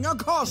wearing a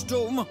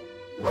costume.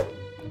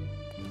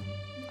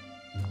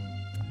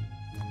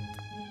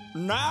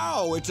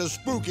 Now it's a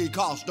spooky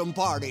costume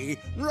party.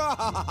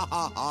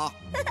 That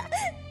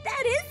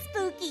is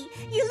spooky.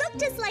 You look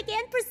just like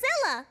Aunt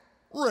Priscilla.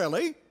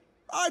 Really?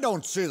 I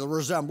don't see the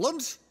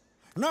resemblance.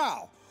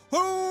 Now,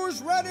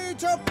 who's ready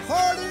to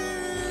party?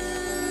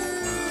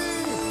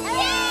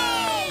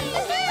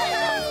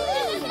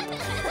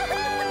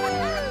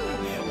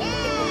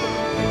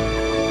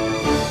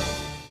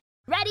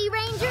 Ready,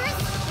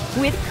 Rangers?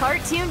 With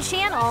Kartoon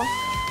Channel,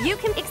 you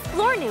can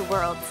explore new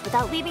worlds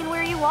without leaving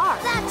where you are.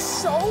 That's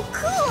so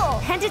cool!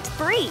 And it's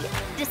free.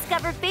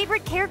 Discover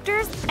favorite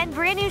characters and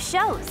brand new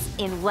shows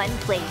in one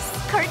place.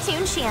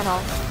 Kartoon Channel.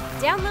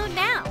 Download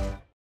now.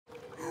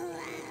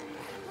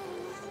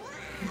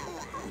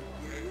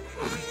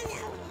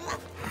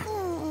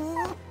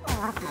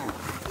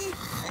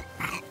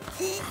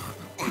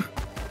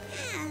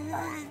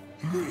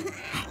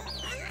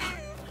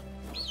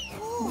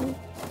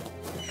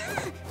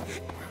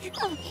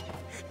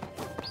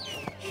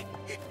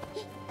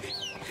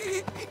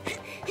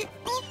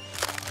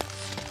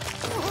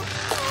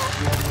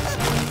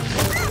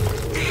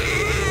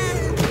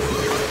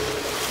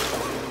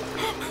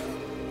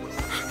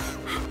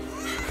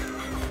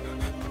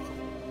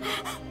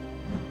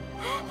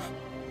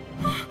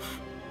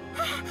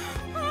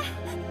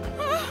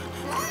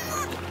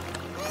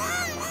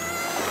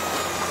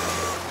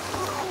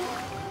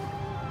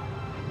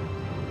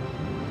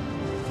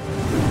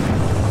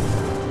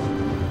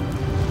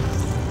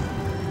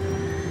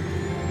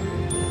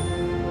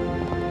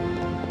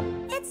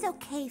 It's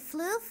okay,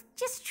 Floof.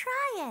 Just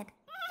try it.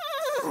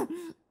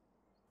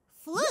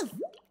 Floof!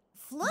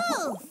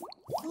 Floof!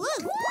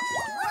 Floof!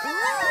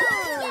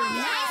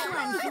 Nice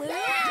one,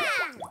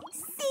 Floof!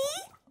 See?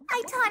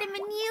 I taught him a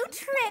new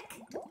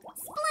trick.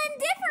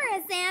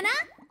 Splendiferous, Anna!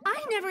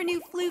 I never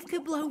knew Floof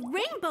could blow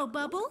rainbow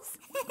bubbles.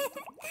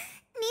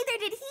 Neither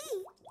did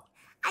he.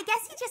 I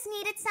guess he just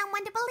needed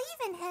someone to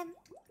believe in him.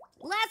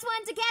 Last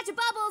one to catch a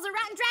bubble is a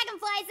rotten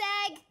dragonfly's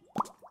egg.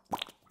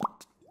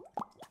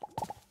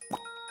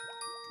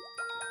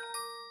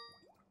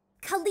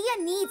 Kalia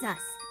needs us.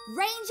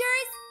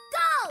 Rangers,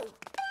 go!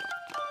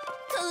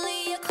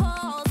 Kalia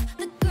calls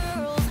the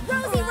girls.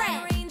 Rosie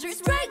Red, Rangers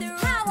strike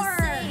power!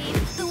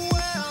 the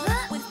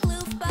world. With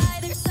Floof by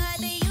their side,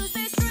 they use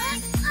their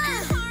strength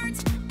and heart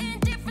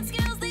and different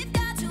skills they've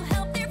got to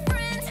help their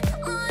friends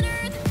on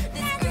Earth.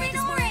 This Mandarin Earth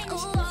is where it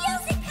Orange,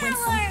 belongs. music When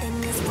power!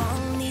 something is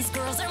wrong, these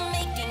girls are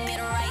making it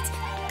right.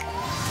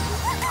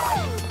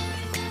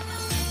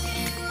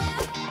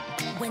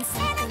 When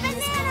something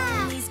is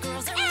wrong, these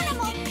girls are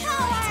making it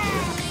right.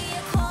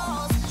 Kalia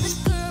calls the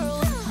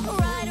girls.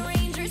 Ride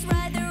Rangers,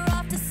 ride, they're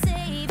off to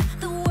save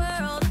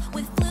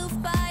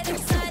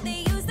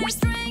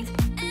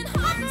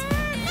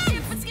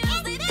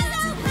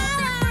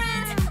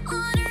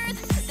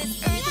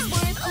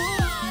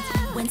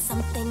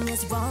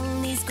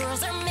wrong, these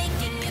girls are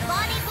making it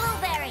Bonnie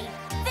Blueberry,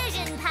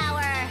 vision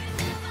power.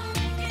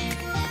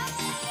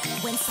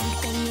 When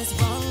something is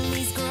wrong,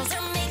 these girls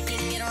are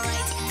making it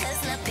right.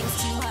 'Cause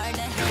nothing's too hard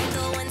to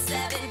handle when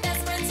 7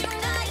 best friends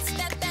unite.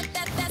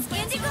 That's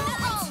Indigo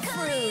All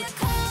Fruit.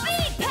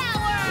 Speed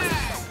power.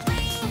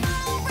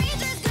 Rainbow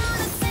Ranger's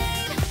gonna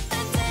save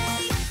the day.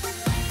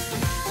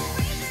 Rainbow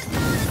Ranger's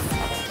gonna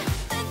save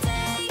the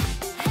day.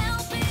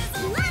 Help is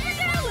a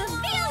Lavender will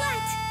feel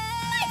it.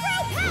 Micro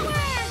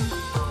power.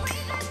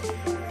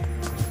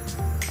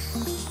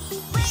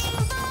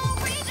 Rainbow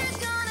Ranger's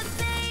gonna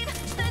save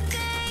the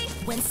day.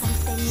 When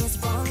something is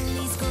wrong,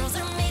 these girls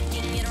are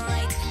making it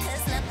right.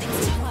 'Cause nothing's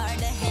too hard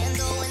to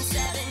handle when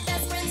 7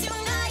 best friends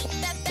unite.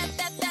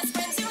 Best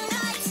friends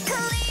unite.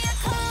 Kalia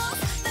calls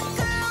the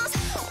girls.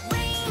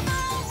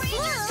 Rainbow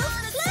Ranger's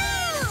gonna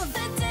save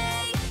the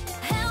day.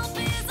 Help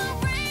is a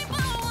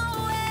rainbow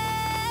away.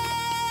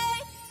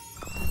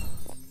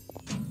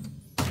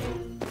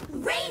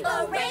 Rainbow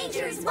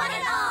Rangers, one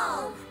and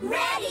all,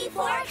 ready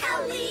for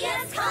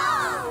Kalia's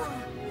call.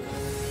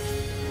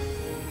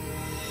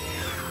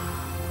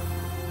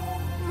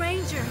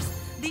 Rangers,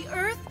 the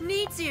Earth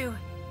needs you.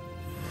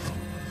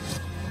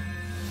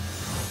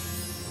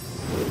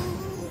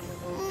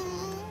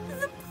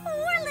 The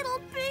poor little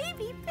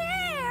baby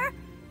bear.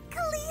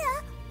 Kalia,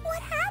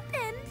 what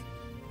happened?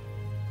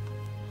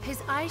 His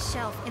ice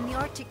shelf in the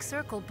Arctic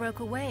Circle broke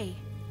away.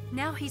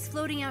 Now he's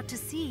floating out to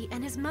sea,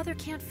 and his mother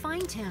can't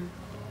find him.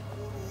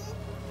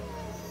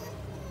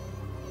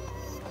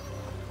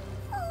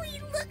 Oh, he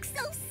looks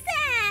so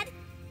sad.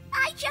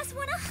 I just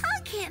want to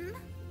hug him.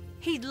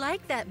 He'd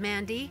like that,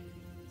 Mandy.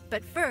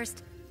 But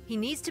first, he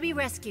needs to be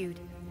rescued.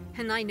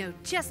 And I know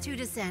just who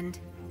to send.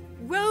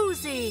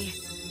 Rosie!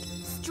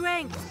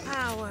 Strength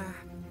power.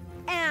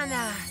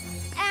 Anna!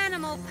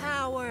 Animal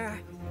power.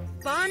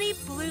 Bonnie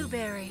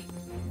Blueberry.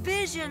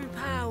 Vision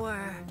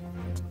power.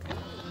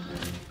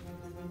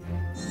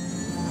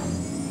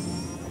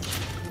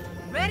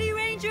 Ready,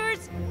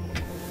 Rangers?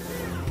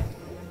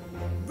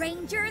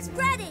 Rangers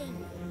ready.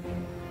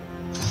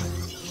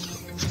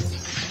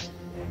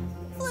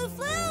 Floof,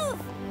 floof.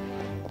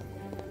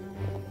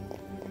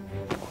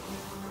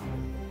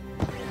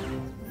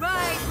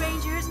 Ride,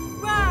 Rangers,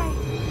 ride!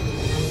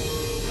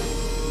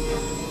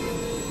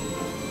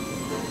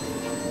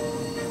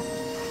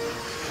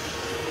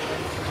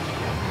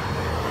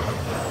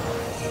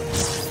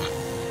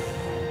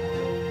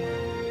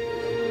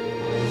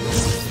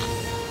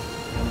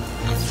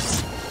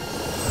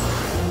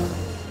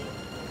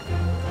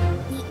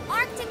 The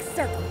Arctic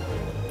Circle.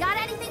 Got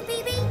anything,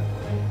 BB?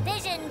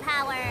 Vision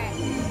power.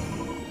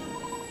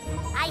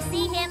 I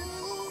see him.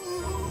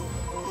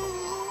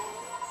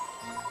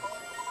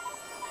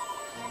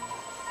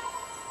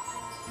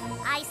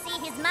 I see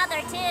his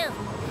mother, too.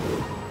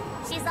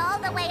 She's all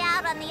the way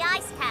out on the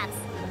ice caps.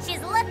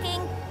 She's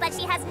looking, but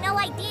she has no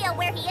idea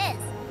where he is.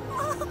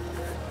 Oh,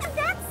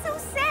 that's so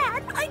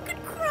sad. I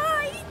could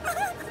cry.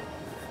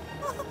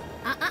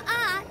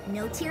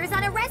 No tears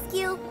on a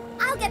rescue.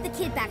 I'll get the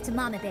kid back to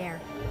Mama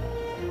Bear.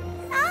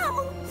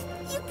 No,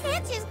 you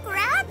can't just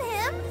grab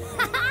him.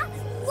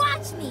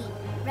 Watch me.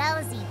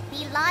 Rosie,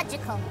 be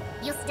logical.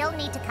 You still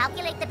need to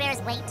calculate the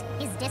bear's weight,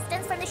 his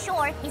distance from the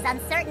shore, his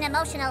uncertain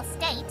emotional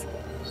state.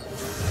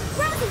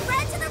 Rosie,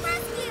 ran to the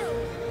rescue!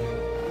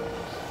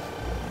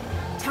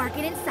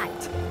 Target in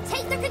sight.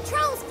 Take the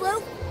controls,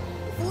 Floof.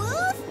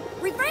 Floof?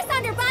 Reverse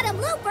under bottom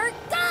looper,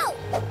 go!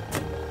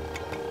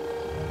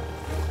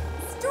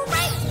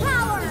 Strength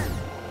power!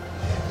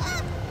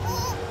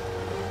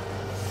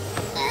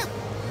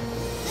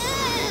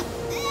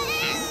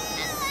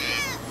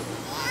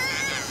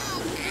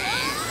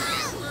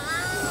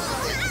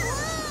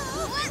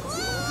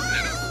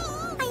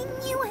 I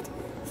knew it.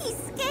 He's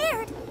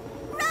scared.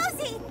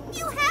 Rosie,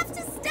 you have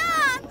to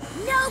stop.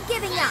 No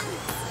giving up.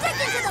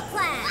 Sticking to the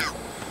plan.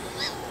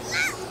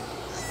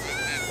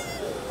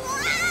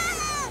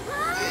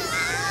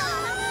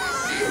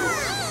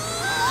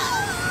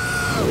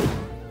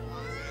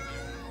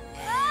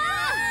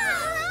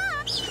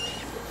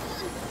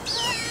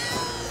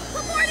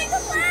 Aborting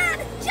the plan!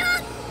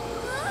 Jump!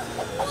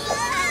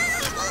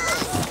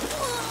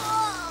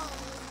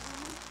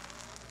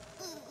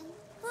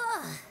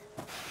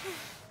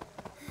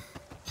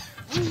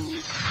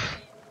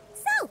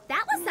 So,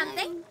 that was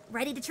something.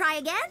 Ready to try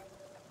again?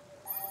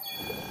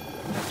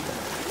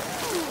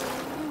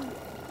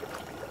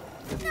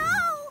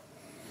 No!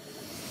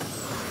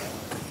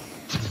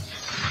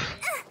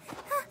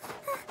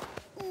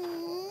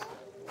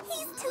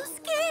 He's too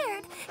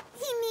scared.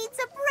 He needs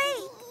a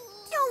break.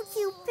 Don't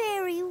you,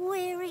 Berry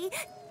Weary?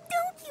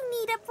 Don't you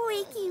need a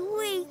breaky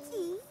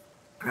wakey?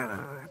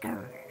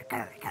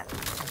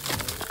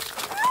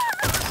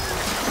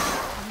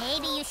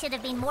 Maybe you should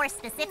have been more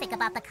specific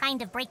about the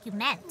kind of break you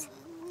meant.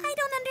 I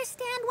don't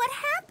understand what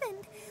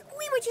happened.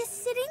 We were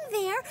just sitting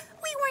there.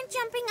 We weren't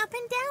jumping up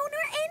and down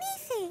or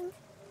anything.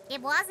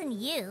 It wasn't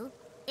you.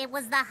 It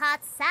was the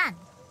hot sun.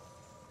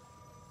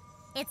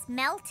 It's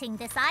melting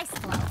this ice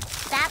floe.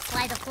 That's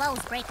why the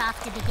flows break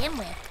off to begin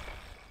with.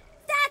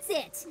 That's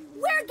it!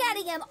 We're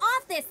getting him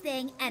off this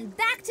thing and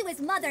back to his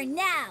mother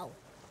now.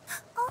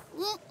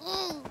 We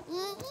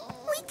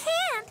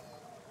can't.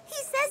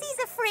 He says he's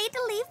afraid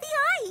to leave the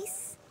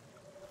ice.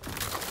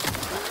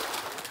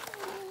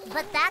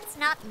 But that's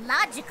not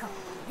logical.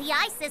 The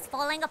ice is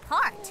falling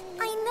apart.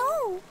 I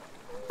know,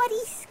 but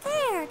he's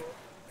scared.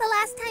 The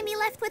last time he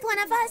left with one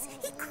of us,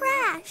 he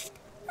crashed.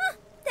 Huh,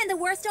 then the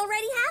worst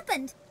already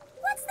happened.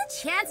 What's the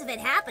chance of it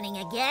happening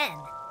again?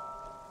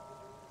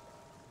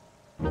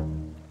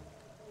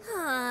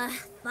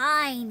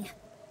 Fine.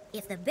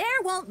 If the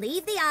bear won't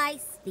leave the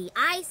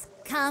ice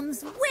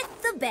comes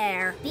with the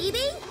bear.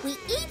 Bibi, we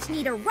each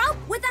need a rope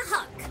with a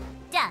hook.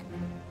 Done.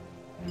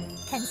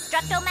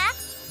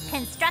 Constructomax,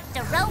 construct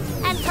a rope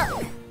and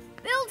hook.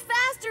 Build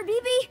faster,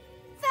 Bibi!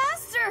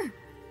 Faster!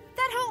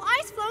 That whole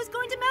ice floe is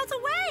going to melt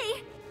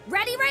away!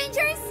 Ready,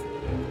 Rangers?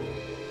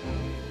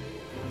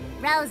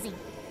 Rosie,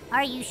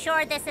 are you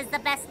sure this is the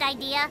best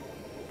idea?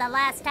 The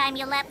last time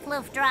you let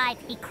Floof drive,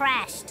 he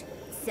crashed.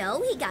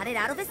 So he got it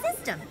out of his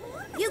system.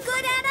 You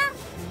good, Anna?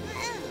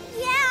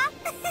 Yeah.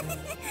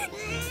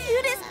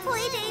 Cutest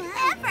playdate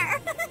ever.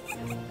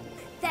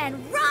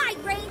 Then ride,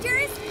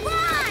 Rangers!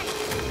 Ride!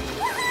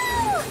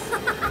 Woohoo!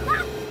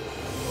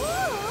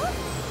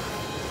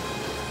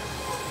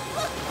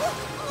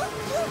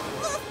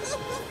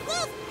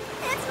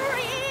 It's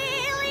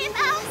really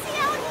bouncy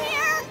out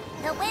here.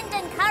 The wind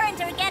and current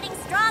are getting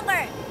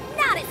stronger.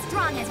 Not as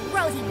strong as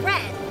Rosy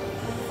Red.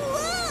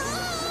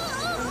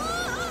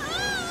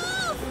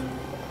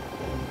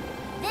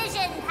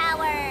 Vision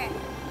power.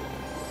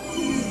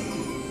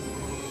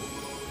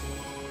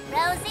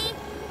 Rosie,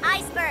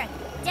 iceberg,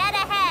 dead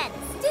ahead.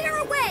 Steer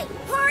away!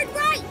 Hard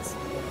right!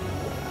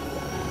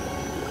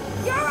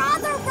 You're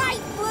on the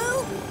right,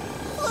 Floof!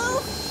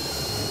 Floof!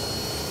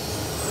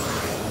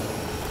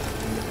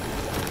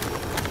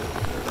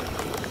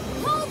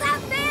 Hold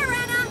up there,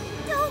 Anna!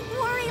 Don't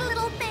worry,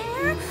 little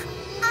bear.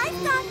 I've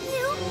got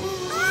you.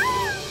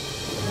 Ah!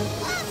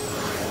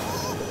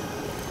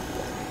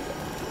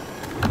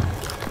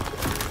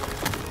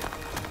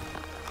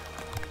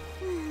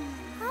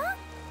 Huh?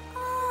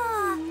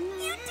 Ah,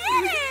 you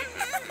did it!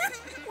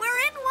 We're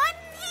in one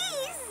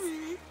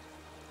piece.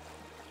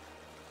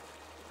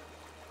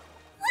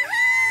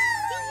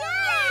 Woohoo!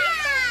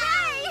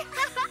 Yay!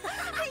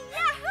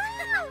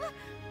 Yahoo!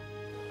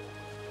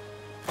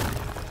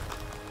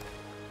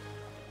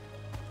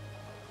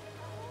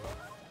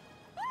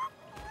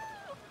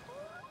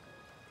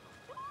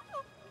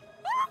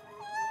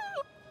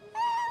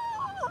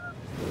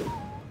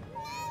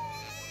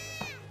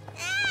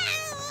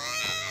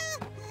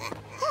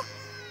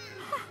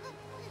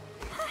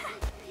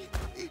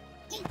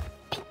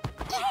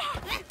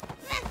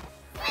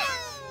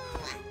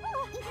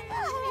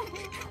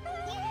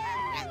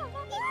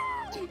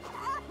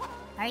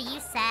 Are you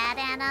sad,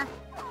 Anna?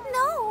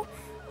 No.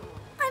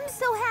 I'm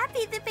so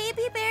happy the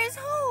baby bear's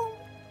home.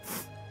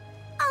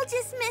 I'll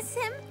just miss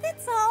him,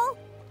 that's all.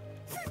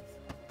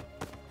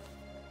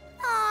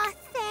 Aw,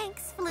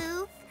 thanks,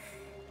 Floof.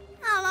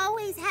 I'll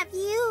always have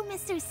you,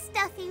 Mr.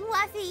 Stuffy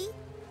Wuffy.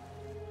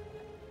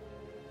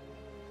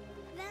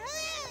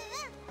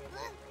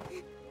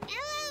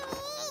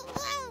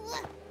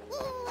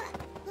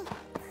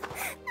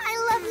 I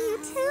love you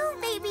too,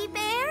 baby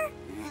bear.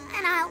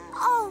 And I'll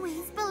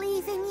always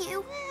believe in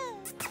you.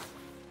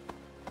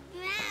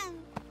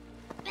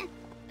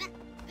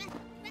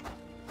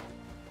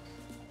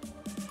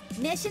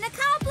 Mission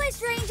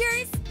accomplished,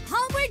 Rangers!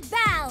 Homeward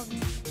bound!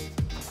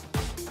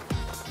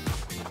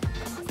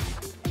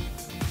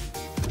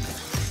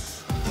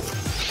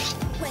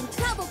 When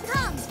trouble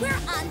comes,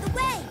 we're on the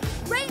way!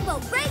 Rainbow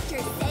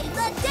Rangers save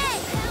the day!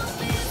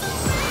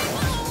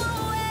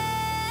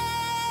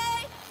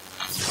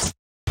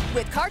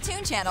 With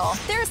Kartoon Channel,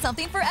 there's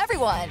something for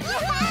everyone.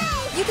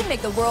 Yay! You can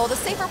make the world a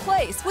safer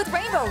place with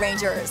Rainbow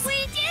Rangers.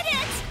 We did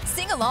it!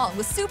 Sing along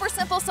with super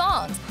simple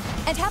songs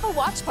and have a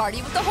watch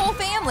party with the whole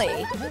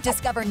family.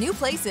 Discover new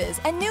places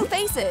and new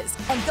faces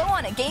and go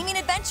on a gaming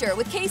adventure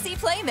with KC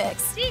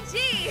Playmix.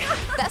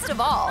 GG! Best of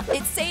all,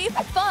 it's safe,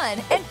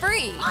 fun, and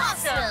free.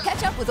 Awesome!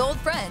 Catch up with old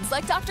friends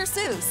like Dr.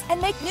 Seuss and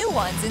make new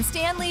ones in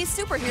Stan Lee's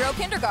Superhero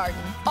Kindergarten,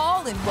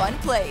 all in one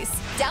place.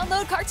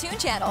 Download Kartoon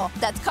Channel.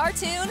 That's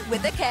Cartoon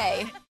with a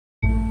K.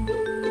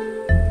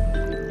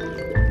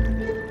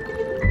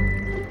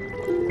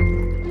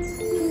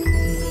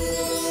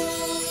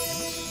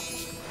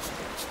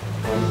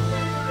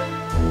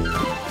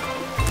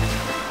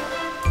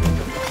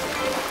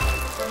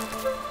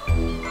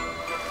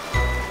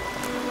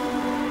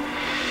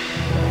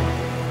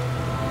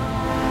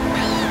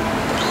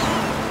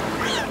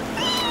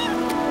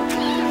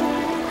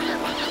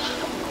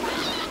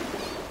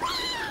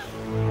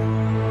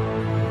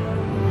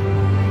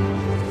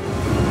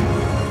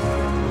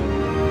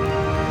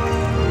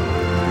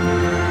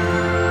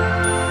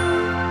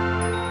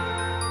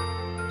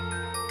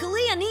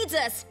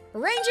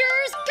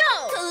 Rangers, go!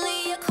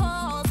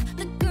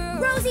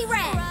 Rosie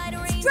Red,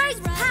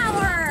 strength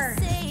power!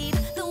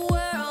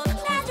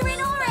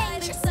 Mandarin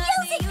Orange,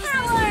 music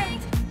power!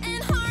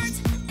 Anna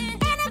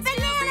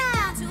Banana!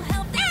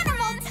 Anna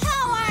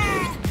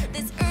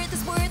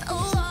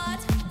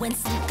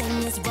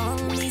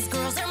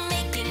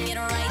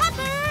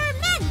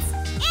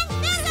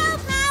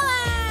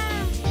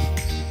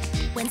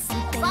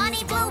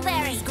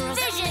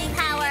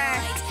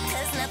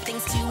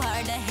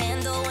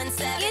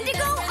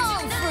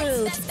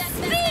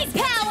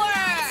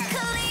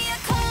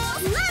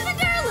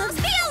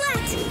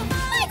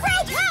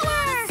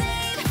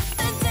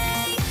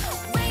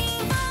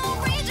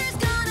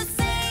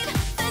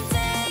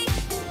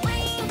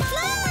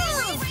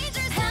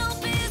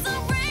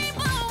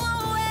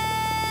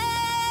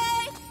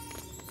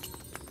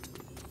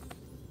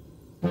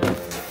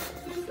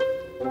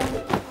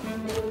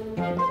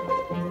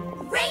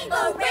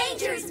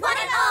Rangers, one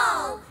and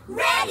all,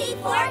 ready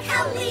for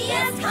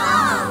Kaleidoscopia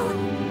call!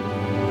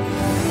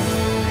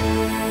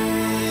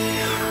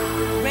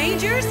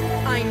 Rangers,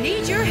 I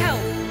need your help.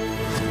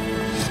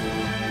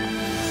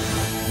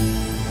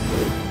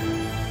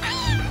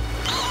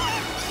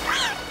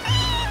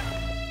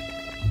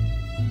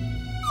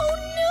 Oh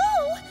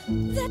no!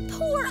 That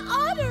poor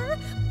otter!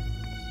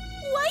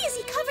 Why is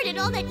he covered in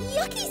all that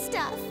yucky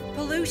stuff?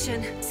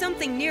 Pollution.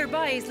 Something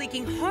nearby is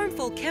leaking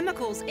harmful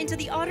chemicals into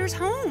the otter's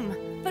home.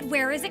 But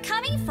where is it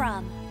coming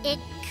from? It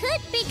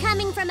could be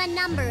coming from a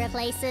number of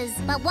places,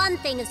 but one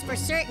thing is for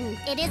certain.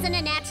 It isn't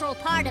a natural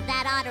part of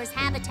that otter's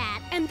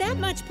habitat. And that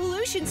much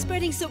pollution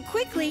spreading so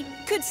quickly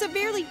could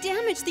severely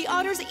damage the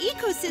otter's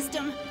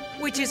ecosystem.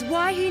 Which is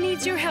why he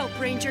needs your help,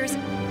 Rangers.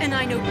 And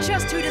I know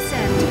just who to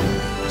send.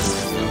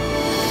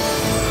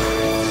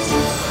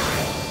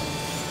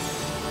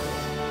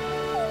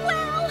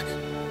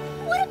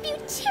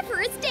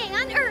 Beautiferous day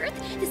on Earth.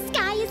 The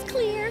sky is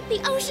clear,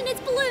 the ocean is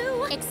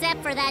blue.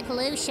 Except for that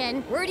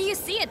pollution. Where do you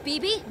see it,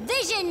 BB?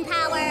 Vision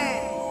power!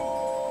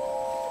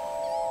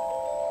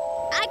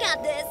 I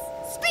got this.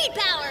 Speed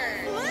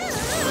power!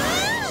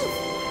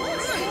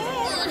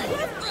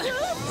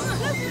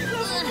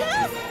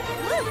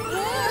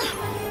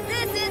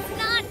 This is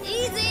not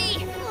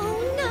easy! Oh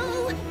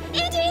no!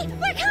 Andy,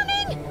 we're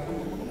coming!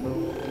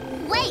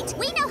 Wait,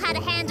 we know how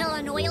to handle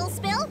an oil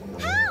spill.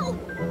 How?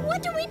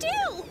 What do we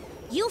do?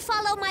 You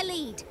follow my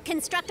lead.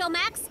 Constructo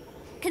Max,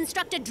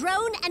 construct a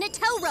drone and a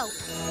tow rope.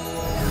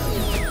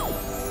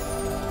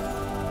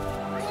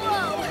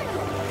 Whoa!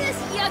 This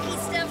yucky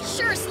stuff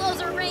sure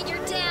slows a ranger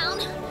down.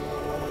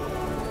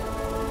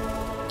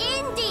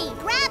 Indy,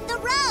 grab the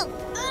rope.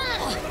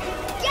 Ugh!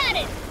 Got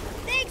it!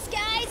 Thanks,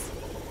 guys!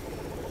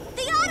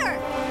 The otter!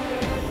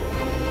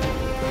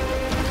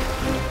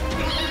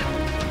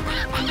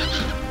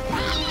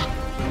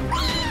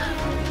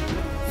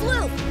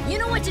 Floof, you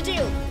know what to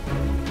do.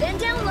 Bend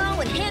down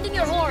low and hand him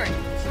your horn.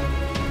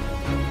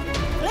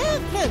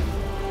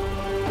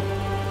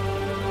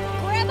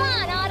 Grab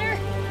on, otter.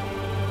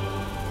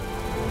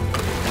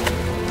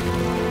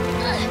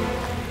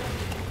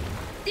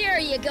 There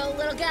you go,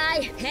 little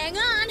guy. Hang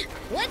on.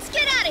 Let's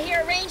get out of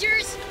here,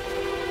 Rangers.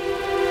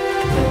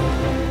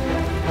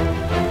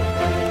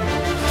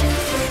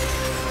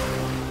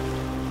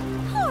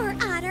 Poor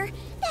otter.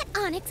 That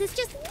onyx is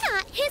just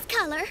not his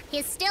color.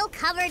 He's still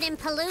covered in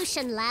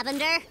pollution,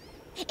 Lavender.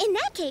 In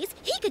that case,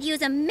 he could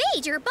use a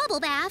major bubble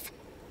bath.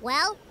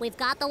 Well, we've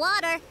got the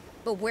water.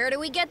 But where do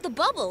we get the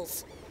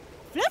bubbles?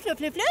 Floof, floof,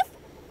 floof, floof.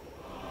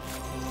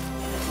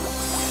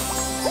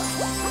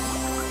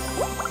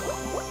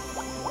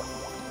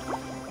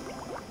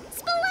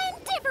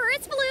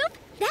 Splendiferous, Floof!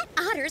 That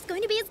otter's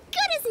going to be as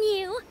good as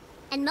new.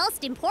 And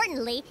most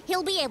importantly,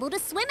 he'll be able to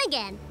swim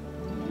again.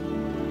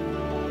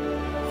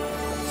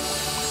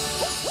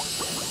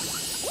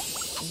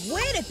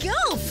 Way to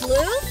go,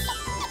 Floof!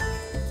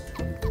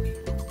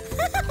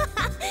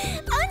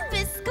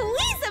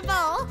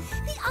 Unbesqueezable!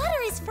 The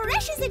otter is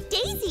fresh as a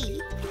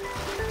daisy.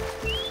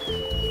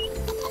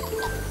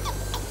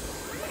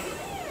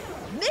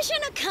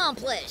 Mission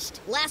accomplished.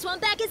 Last one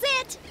back is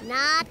it.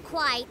 Not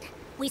quite.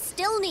 We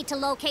still need to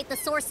locate the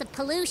source of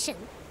pollution.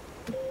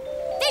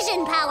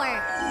 Vision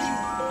power!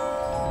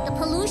 The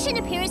pollution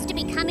appears to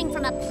be coming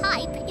from a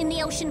pipe in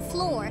the ocean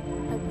floor.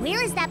 But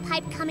where is that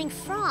pipe coming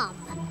from?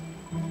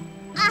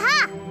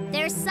 Aha!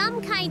 There's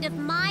some kind of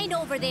mine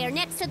over there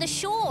next to the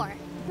shore.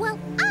 Well,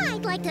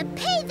 I'd like to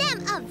pay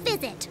them a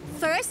visit.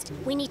 First,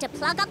 we need to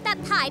plug up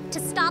that pipe to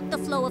stop the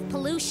flow of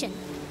pollution.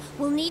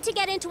 We'll need to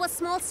get into a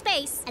small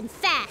space and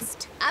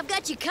fast. I've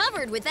got you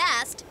covered with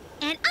fast.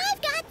 And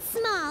I've got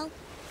small.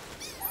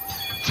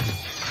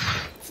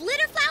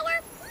 Flitter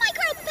flower,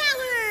 micro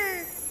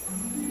power!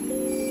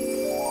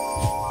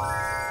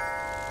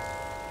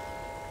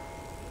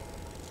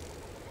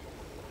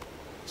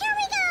 Here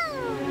we go!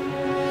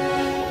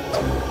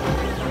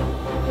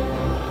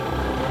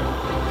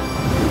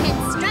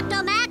 Constructo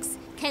Max,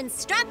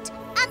 construct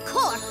a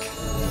cork.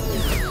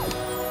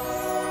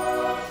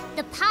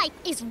 The pipe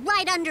is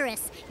right under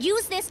us.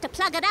 Use this to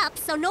plug it up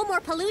so no more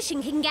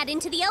pollution can get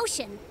into the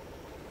ocean.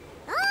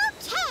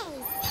 Okay!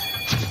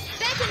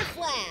 Back in a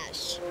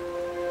flash.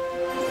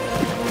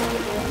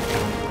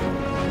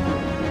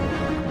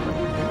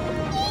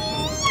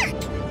 Yuck!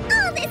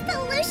 All this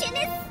pollution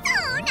is so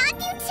not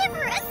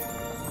beautiferous!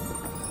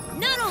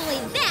 Not only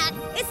that,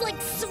 it's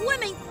like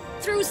swimming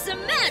through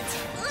cement.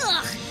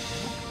 Ugh!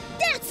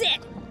 That's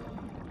it!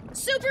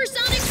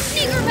 Supersonic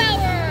sneaker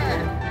power!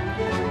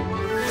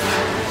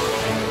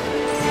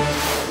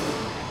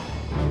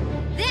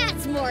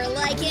 That's more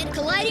like it.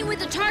 Colliding with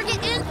the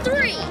target in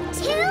 3,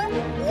 2,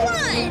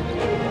 1!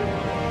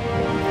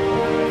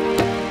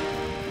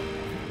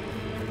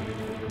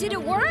 Did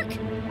it work?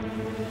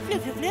 Floof,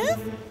 floof, floof.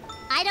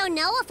 I don't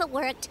know if it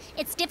worked.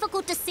 It's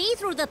difficult to see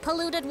through the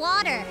polluted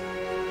water.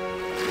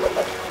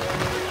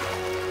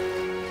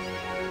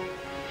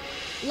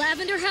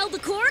 Lavender held the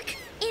cork.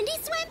 Indy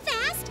swam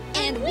fast.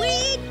 And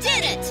we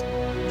did it!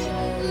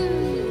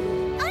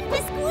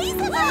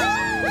 Unbesqueezable!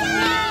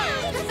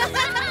 Floof,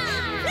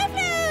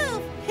 floof!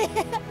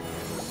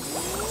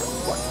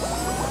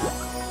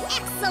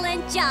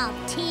 Excellent job,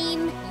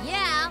 team.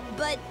 Yeah,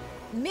 but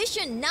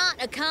mission not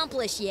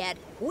accomplished yet.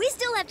 We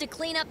still have to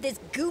clean up this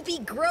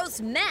goopy,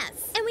 gross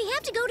mess. And we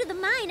have to go to the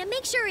mine and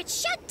make sure it's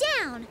shut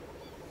down.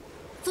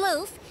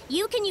 Floof,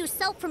 you can use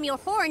soap from your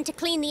horn to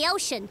clean the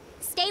ocean.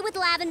 Stay with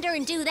Lavender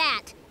and do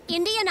that.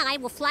 Indy and I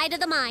will fly to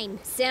the mine.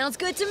 Sounds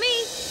good to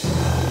me.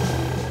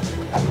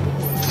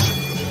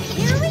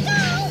 Here we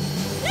go!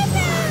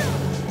 Listen!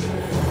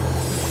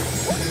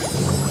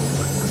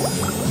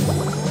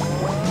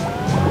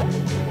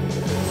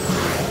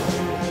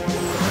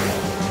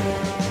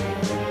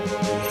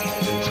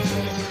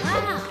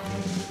 Wow,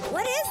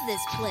 what is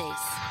this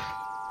place?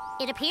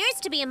 It appears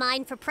to be a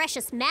mine for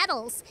precious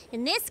metals.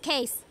 In this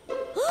case,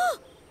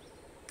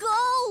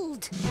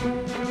 gold!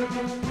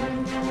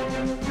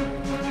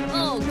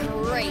 Oh,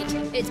 great.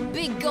 It's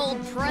Big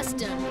Gold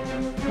Preston.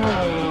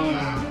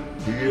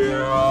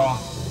 Yeah,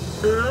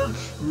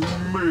 it's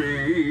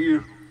me.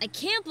 I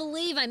can't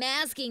believe I'm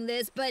asking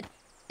this, but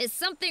is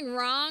something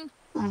wrong?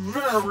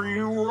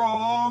 Very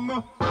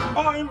wrong.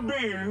 I'm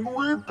being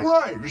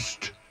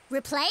replaced.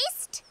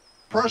 Replaced?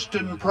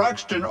 Preston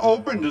Praxton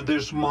opened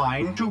this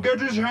mine to get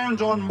his hands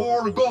on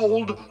more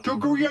gold to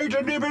create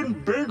an even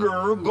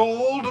bigger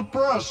Gold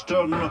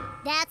Preston.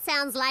 That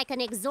sounds like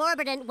an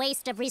exorbitant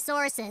waste of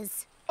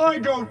resources. I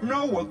don't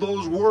know what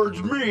those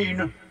words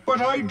mean,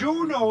 but I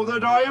do know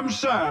that I am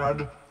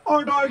sad.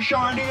 Aren't I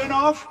shiny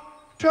enough?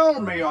 Tell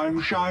me I'm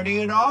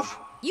shiny enough.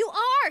 You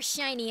are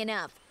shiny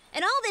enough,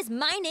 and all this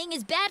mining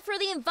is bad for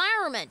the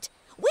environment.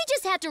 We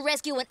just had to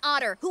rescue an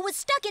otter who was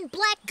stuck in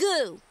black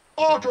goo.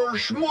 Otter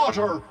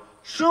schmotter!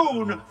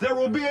 Soon there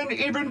will be an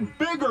even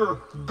bigger,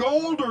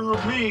 golder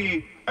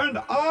me, and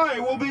I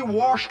will be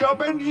washed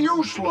up and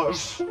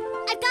useless.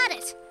 I've got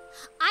it.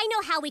 I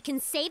know how we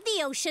can save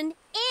the ocean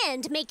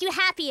and make you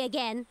happy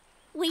again.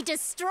 We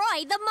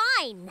destroy the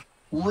mine.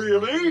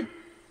 Really?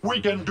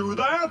 We can do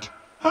that?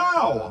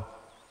 How?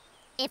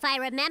 If I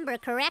remember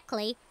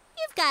correctly,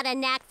 you've got a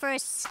knack for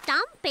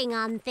stomping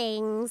on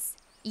things.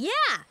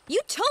 Yeah, you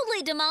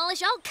totally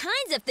demolish all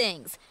kinds of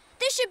things.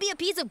 This should be a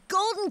piece of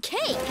golden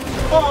cake.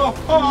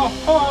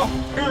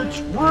 It's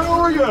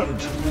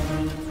brilliant!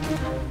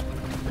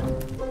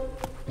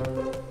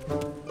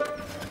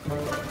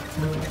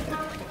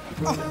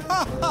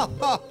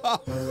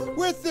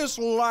 With this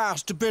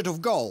last bit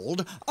of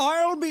gold,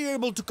 I'll be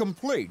able to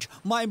complete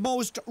my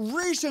most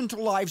recent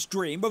life's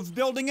dream of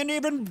building an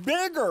even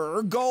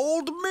bigger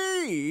gold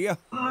me.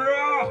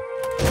 Wait!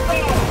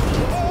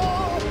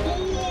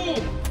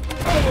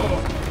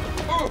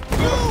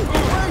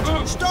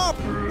 Stop!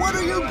 What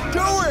are you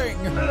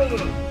doing? No!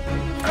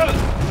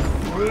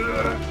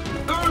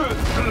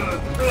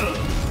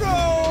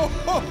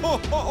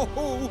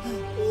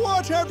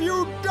 What have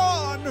you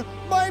done?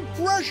 My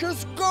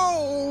precious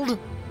gold!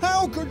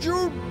 How could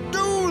you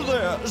do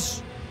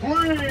this?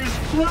 Please,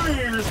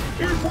 please!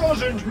 It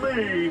wasn't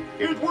me!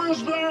 It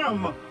was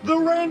them! The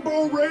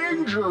Rainbow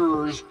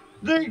Rangers!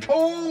 They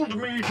told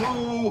me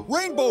to!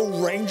 Rainbow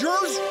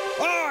Rangers?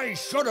 I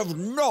should have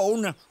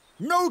known!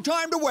 No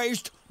time to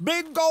waste!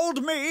 Big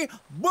gold me!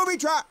 Booby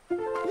trap!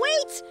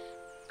 Wait!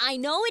 I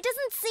know it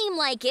doesn't seem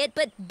like it,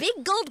 but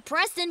Big Gold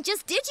Preston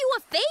just did you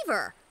a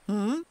favor.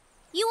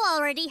 You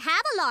already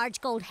have a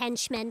large gold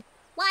henchman.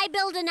 Why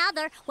build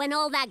another when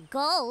all that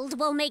gold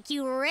will make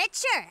you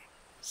richer?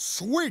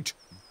 Sweet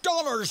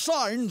dollar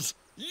signs!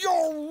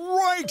 You're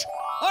right!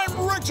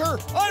 I'm richer!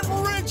 I'm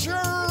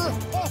richer!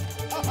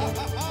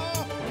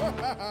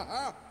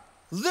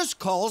 This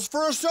calls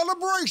for a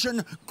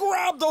celebration!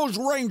 Grab those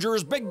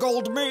Rangers, Big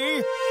Gold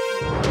me!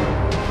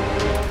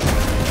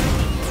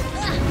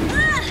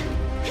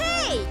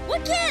 Hey,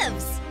 what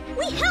gives?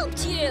 We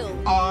helped you!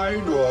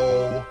 I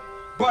know,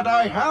 but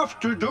I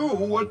have to do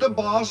what the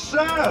boss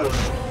says.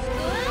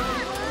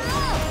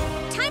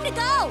 Time to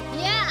go!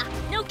 Yeah,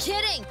 no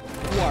kidding.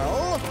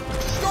 Well,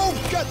 go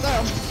get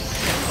them!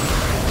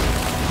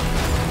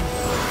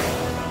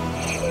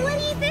 What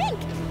do you think?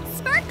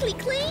 Sparkly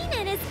clean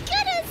and as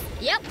good as...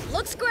 Yep,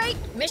 looks great.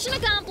 Mission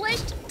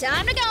accomplished.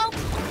 Time to go.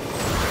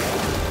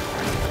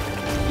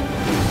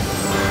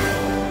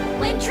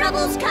 When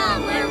troubles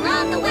come, we're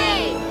on the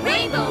way.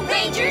 Rainbow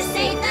Rangers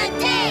save the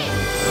day.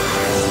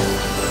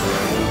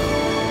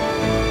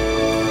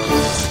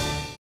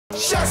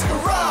 Shack's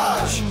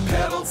Garage,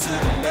 pedal to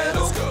the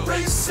metal,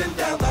 racing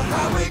down the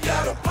highway.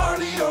 Got a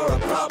party or a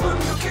problem?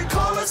 You can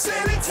call us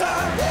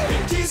anytime.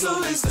 And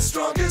Diesel is the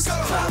strongest,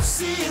 Cloud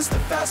C is the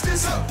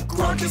fastest.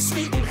 Grunk is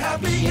sweet and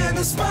happy and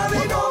is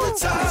smiling all the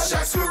time. It's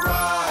Shack's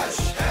Garage,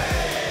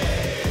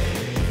 hey.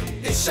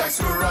 It's Shack's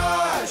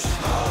Garage,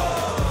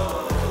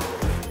 oh.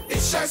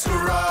 It's Shack's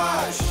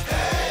Garage,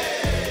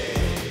 hey.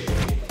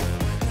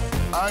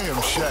 I am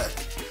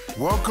Shaq.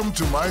 Welcome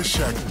to my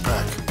Shack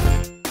Pack.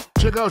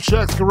 Check out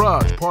Shaq's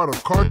Garage, part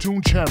of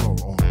Kartoon Channel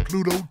on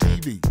Pluto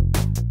TV.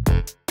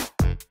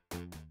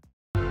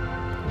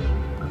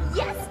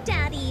 Yes,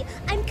 Daddy.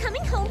 I'm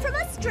coming home from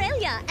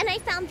Australia, and I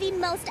found the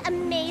most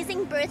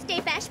amazing birthday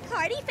bash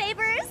party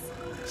favors.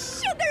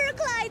 Sugar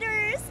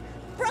gliders!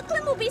 Brooklyn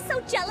Mom will be so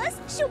jealous,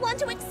 she'll want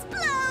to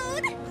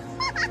explode!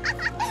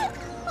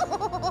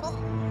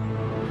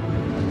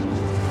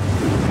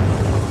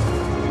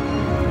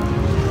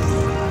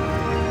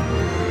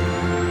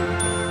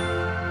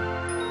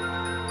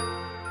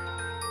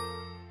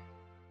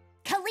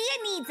 Kalia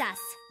needs us.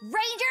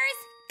 Rangers,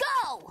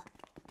 go!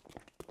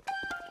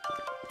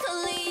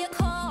 Kalia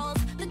calls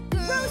the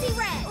girls. Rosie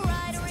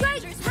Red,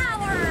 strike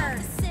power!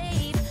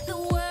 Save the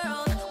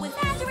world with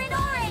Mandarin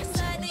Orange,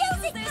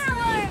 music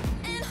power!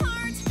 and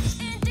heart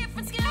and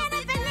different skills. And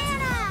a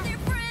banana! Their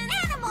friends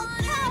Animal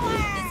on power!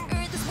 Earth. This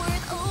earth is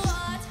worth a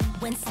lot.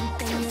 When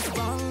something is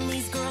wrong,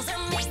 these girls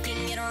are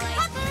making it right.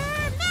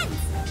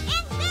 Peppermints!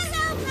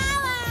 Invisible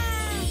power!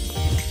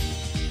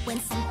 When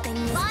something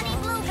is Bonnie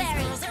wrong,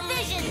 Blueberry, these girls are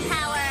vision making it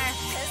power! right.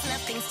 'Cause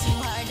nothing's too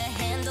hard to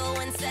handle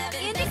when seven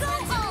Indigo best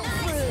friends All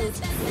unite. Fruit,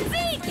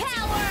 speed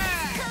power!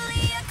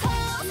 Kalia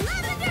calls.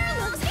 Lavender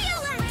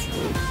Violet,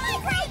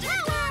 micro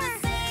power!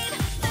 Save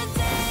the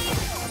day.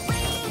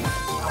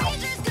 Rainbow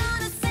Rangers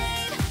gonna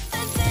save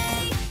the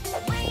day.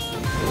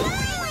 Rainbow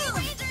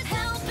Rangers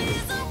help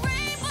is a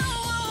rainbow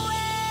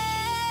away.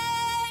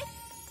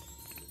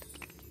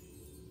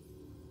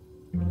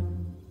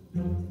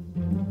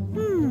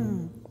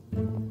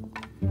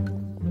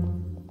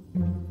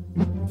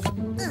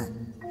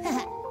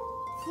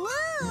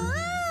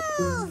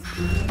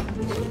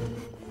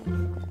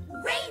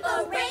 Rainbow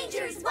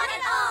Rangers, one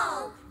and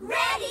all,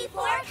 ready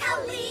for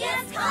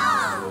Kalia's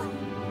call!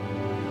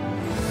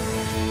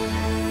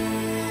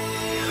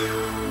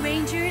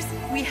 Rangers,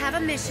 we have a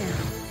mission.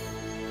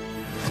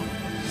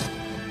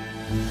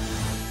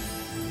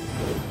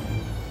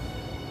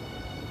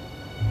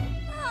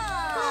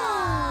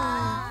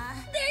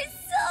 They're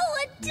so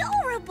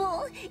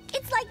adorable!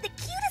 It's like the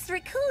cutest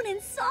raccoon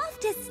and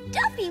softest,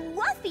 stuffy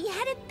Wuffy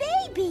had a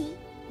baby!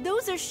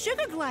 Those are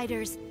sugar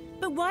gliders.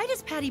 But why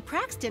does Patty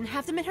Braxton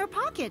have them in her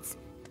pockets?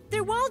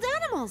 They're wild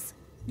animals.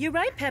 You're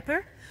right,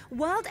 Pepper.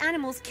 Wild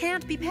animals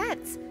can't be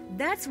pets.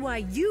 That's why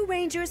you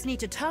Rangers need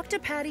to talk to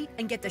Patty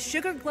and get the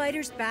sugar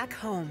gliders back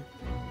home.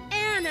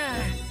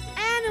 Anna,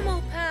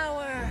 animal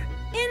power.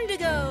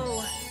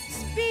 Indigo,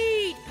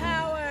 speed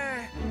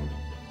power.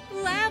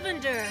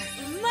 Lavender,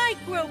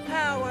 micro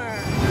power.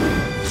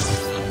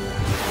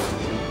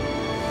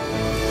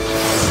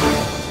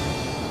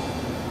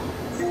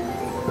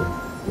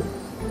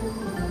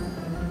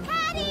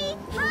 Patty!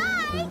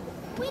 Hi!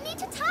 We need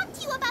to talk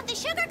to you about the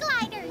sugar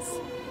gliders!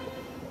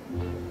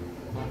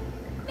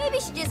 Maybe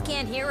she just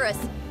can't hear us.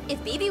 If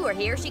Phoebe were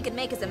here, she could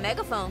make us a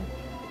megaphone.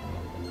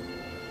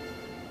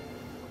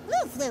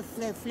 Floof, floof,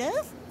 floof,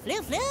 floof.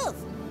 Floof, floof.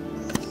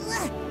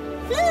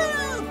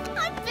 Floof!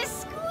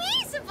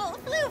 Unbesqueezable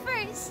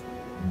floofers!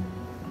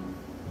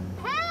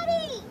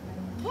 Patty!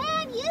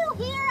 Can you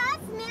hear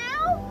us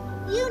now?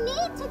 You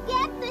need to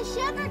get the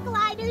sugar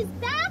gliders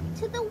back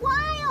to the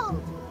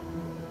wild!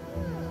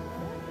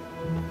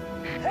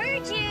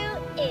 Heard you!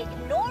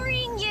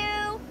 Ignoring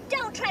you!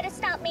 Don't try to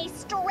stop me,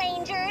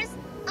 strangers!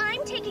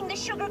 I'm taking the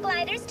sugar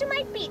gliders to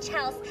my beach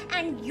house,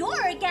 and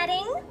you're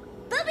getting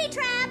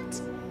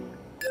booby-trapped!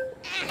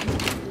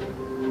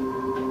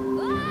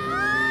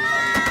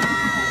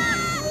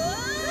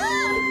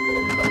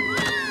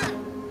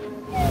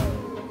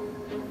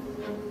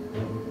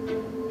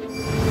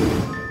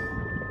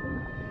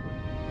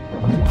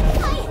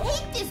 I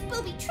hate this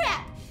booby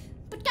trap,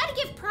 but gotta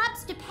give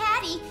props to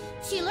Patty.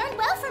 She learned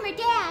well from her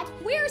dad.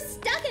 We're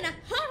stuck in a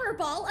horror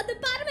ball at the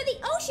bottom of the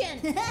ocean.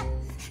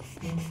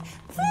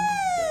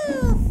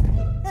 Floof!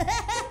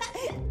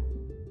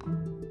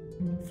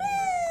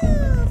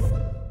 Floof!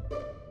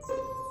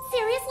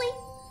 Seriously?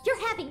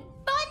 You're having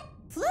fun?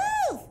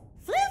 Floof!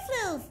 Floof,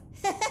 floof!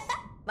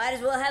 Might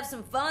as well have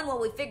some fun while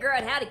we figure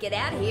out how to get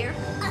out of here.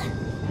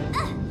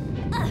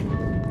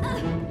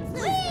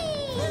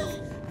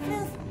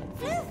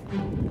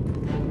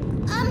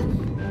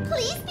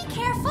 Please be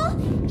careful.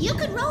 You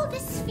could roll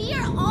this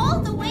sphere all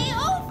the way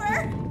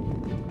over.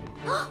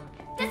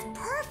 That's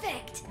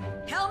perfect!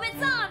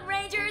 Helmets on,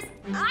 Rangers!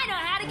 I know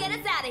how to get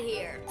us out of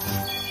here.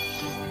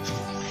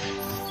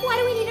 Why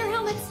do we need our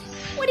helmets?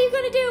 What are you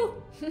gonna do?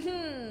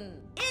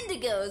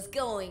 Indigo's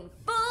going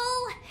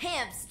full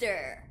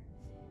hamster.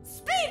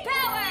 Speed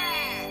power!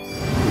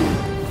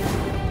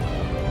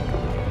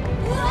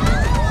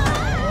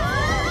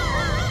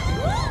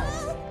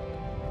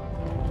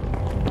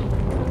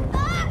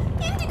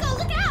 Indigo,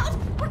 look out!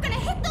 We're gonna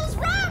hit those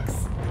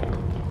rocks!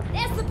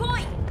 That's the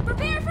point.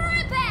 Prepare for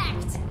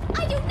impact.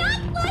 I do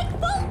not like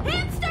full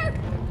hamster!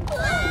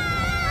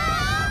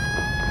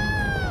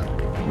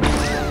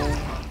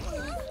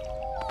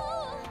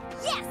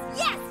 Yes,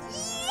 yes,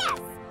 yes!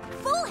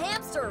 Full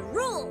hamster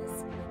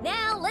rules.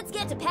 Now let's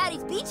get to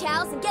Patty's beach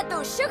house and get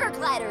those sugar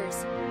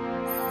gliders.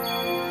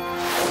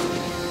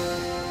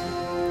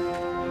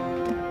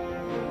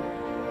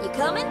 You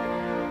coming?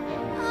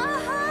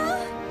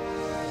 Uh-huh.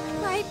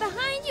 Right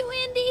behind you,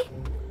 Indy.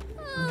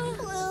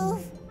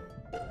 Floof.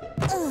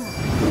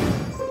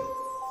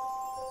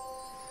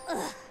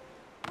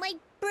 My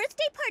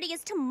birthday party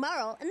is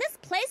tomorrow, and this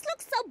place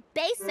looks so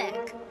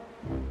basic.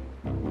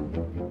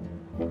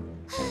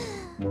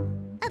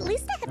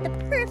 least I have the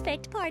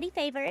perfect party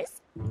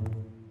favors.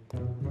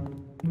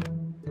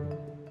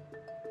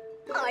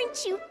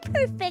 Aren't you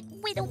perfect,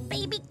 little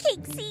baby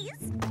cakesies?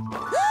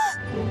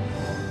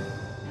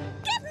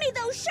 Give me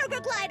those sugar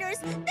gliders!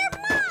 They're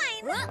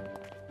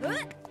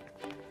mine!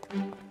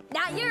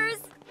 Not yours.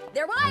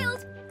 They're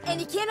wild, and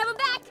you can't have them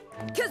back,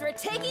 because we're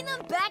taking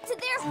them back to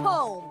their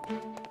home.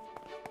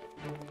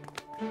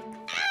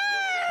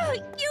 Oh,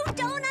 you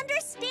don't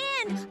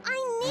understand. I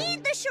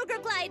need the sugar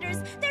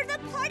gliders. They're the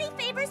party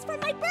favors for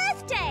my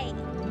birthday.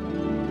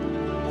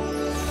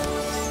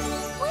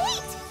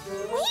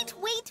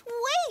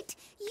 Wait!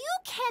 You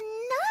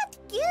cannot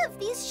give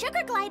these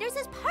sugar gliders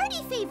as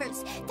party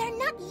favors. They're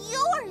not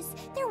yours.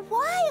 They're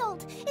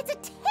wild. It's a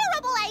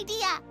terrible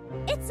idea.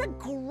 It's a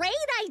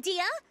great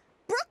idea.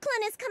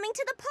 Brooklyn is coming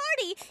to the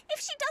party. If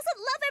she doesn't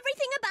love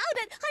everything about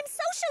it, I'm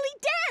socially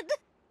dead.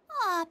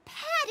 Aw,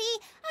 Patty,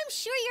 I'm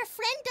sure your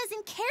friend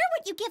doesn't care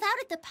what you give out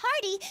at the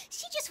party.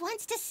 She just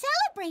wants to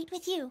celebrate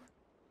with you.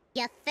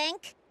 You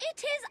think?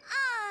 It is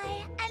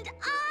I, and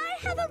I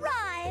have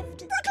arrived.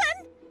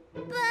 Brooklyn!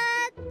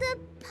 But the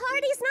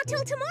party's not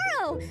till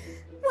tomorrow.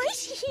 Why is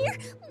she here?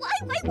 Why?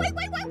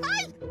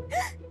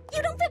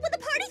 You don't fit with the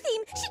party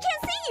theme. She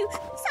can't see you.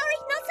 Sorry,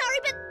 not sorry,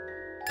 but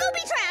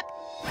booby trap.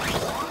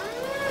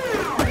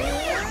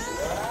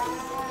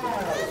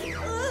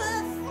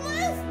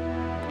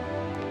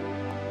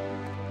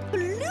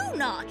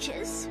 Balloon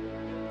archers?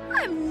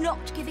 I'm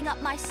not giving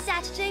up my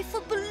Saturday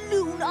for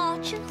balloon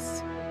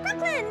archers.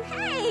 Brooklyn,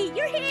 hey,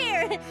 you're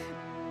here.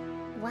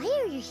 Why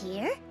are you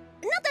here?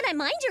 Not that I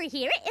mind you're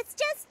here, it's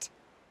just...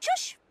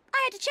 Shush! I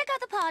had to check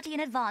out the party in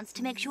advance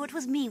to make sure it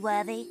was me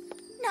worthy.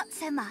 Not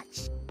so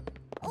much.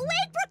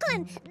 Wait,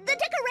 Brooklyn! The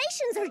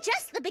decorations are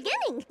just the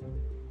beginning.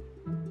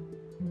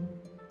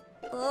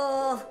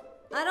 Oh,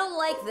 I don't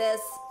like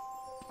this.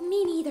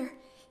 Me neither.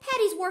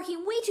 Patty's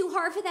working way too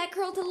hard for that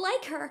girl to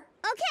like her.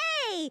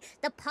 Okay,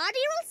 the party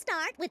will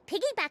start with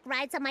piggyback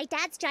rides on my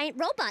dad's giant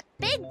robot,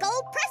 Big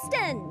Gold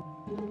Preston.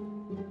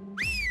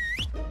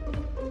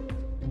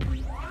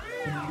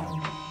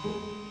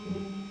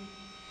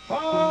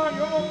 Fire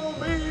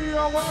me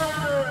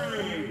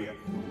away!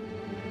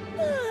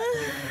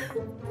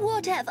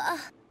 Whatever.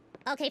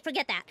 Okay,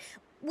 forget that.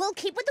 We'll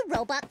keep with the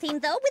robot theme,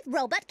 though, with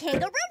robot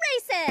kangaroo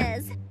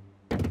races.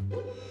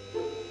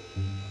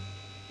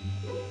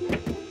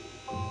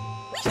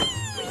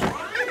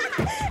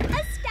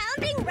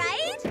 Astounding,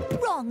 right?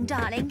 Wrong,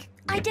 darling.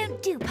 I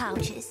don't do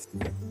pouches.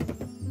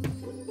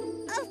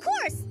 Of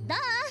course. Duh.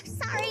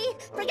 Sorry.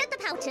 Forget the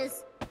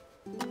pouches.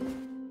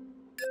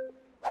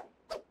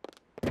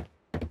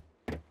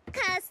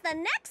 Because the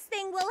next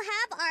thing we'll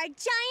have are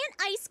giant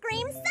ice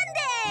cream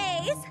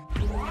sundaes.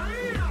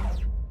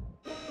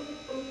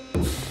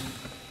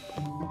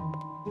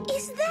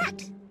 Is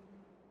that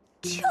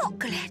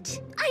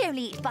chocolate? I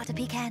only eat butter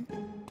pecan.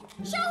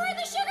 Show her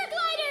the sugar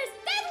gliders!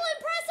 That'll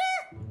impress her!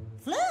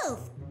 Floof!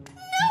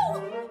 No!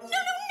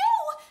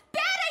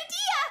 Bad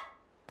idea!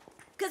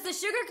 Because the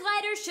sugar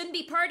gliders shouldn't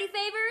be party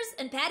favors,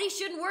 and Patty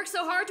shouldn't work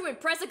so hard to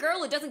impress a girl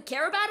who doesn't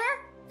care about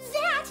her?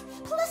 That,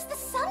 plus the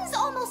sun's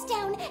almost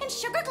down, and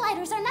sugar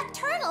gliders are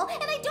nocturnal,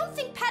 and I don't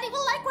think Patty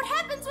will like what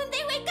happens when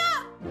they wake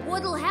up.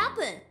 What'll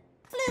happen?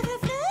 Floof,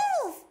 floof,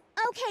 floof.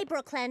 Okay,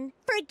 Brooklyn.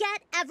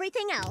 Forget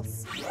everything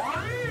else.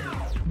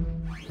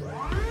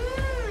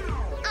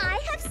 I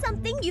have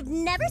something you've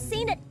never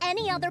seen at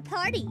any other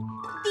party.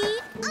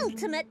 The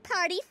ultimate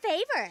party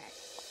favor.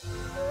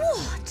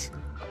 What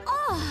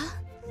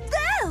are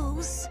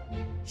those?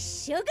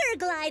 Sugar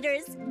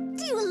gliders.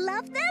 Do you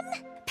love them?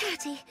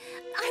 Patty,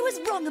 I was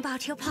wrong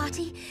about your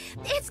party.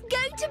 It's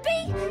going to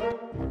be...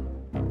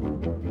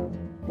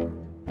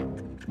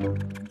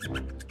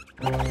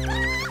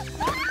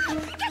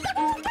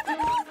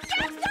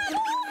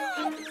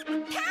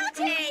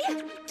 Patty!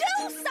 Do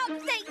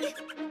something!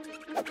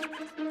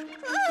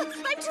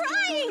 I'm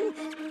trying!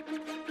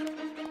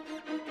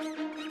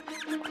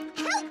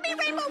 Help me,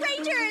 Rainbow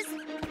Rangers!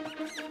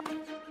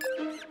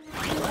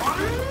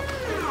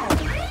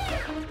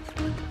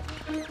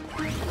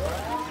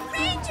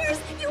 Rangers,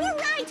 you were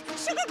right!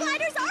 Sugar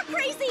gliders are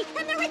crazy,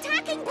 and they're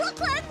attacking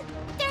Brooklyn!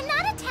 They're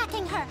not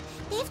attacking her.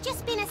 They've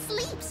just been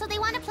asleep, so they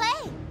want to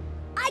play.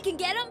 I can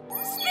get them!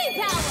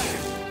 Speed power!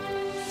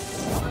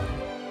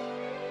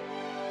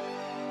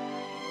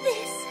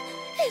 This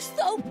is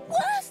the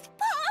worst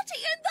party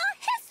in the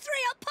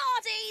history of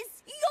parties!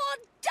 You're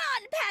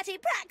done, Patty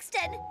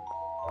Braxton!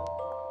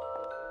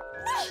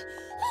 No!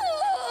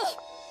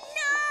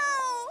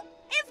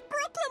 If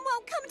Brooklyn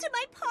won't come to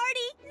my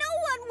party, no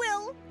one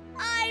will!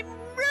 I'm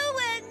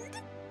ruined!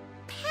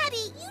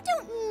 Patty, you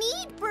don't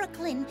need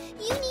Brooklyn.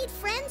 You need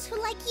friends who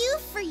like you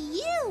for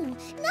you,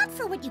 not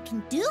for what you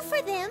can do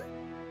for them.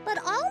 But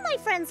all my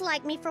friends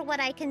like me for what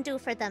I can do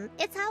for them.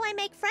 It's how I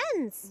make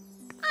friends.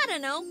 I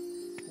don't know.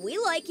 We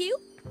like you,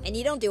 and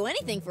you don't do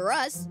anything for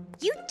us.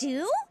 You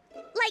do?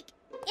 Like,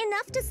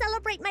 enough to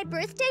celebrate my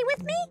birthday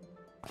with me?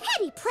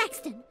 Patty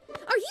Braxton,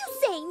 are you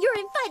saying you're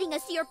inviting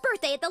us to your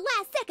birthday at the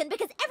last second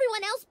because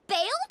everyone else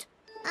bailed?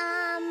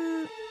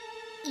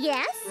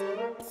 Yes?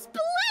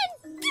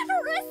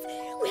 Splendiferous! us?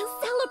 We'll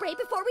celebrate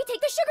before we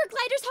take the sugar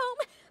gliders home.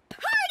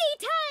 Party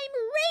time,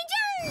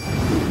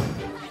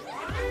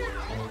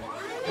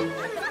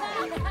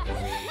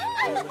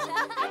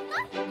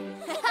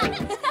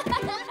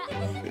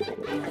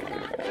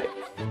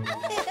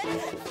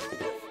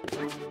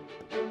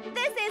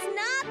 This is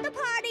not the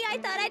party I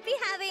thought I'd be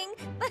having,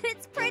 but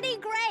it's pretty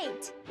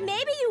great.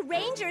 Maybe you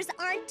Rangers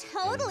aren't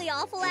totally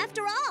awful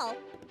after all.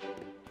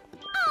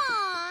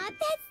 Aw,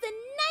 that's the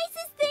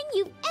nicest thing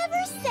you've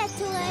ever said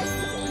to us.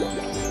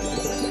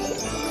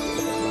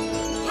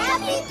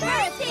 Happy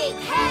birthday,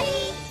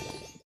 Patty!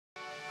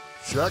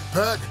 Shack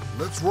Pack,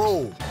 let's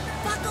roll.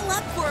 Buckle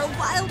up for a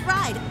wild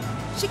ride.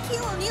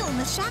 Shaquille O'Neal and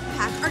the Shack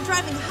Pack are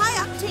driving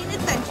high-octane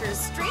adventures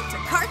straight to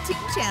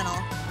Kartoon Channel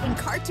in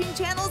Kartoon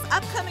Channel's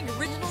upcoming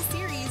original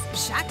series,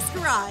 Shaq's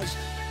Garage.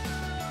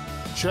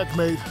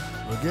 Checkmate,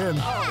 again.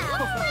 Oh,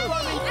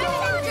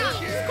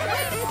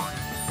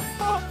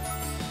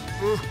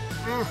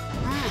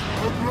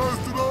 I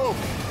blasted off.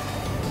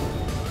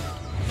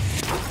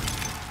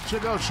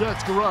 Check out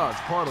Shaq's Garage,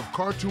 part of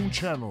Kartoon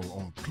Channel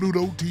on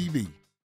Pluto TV.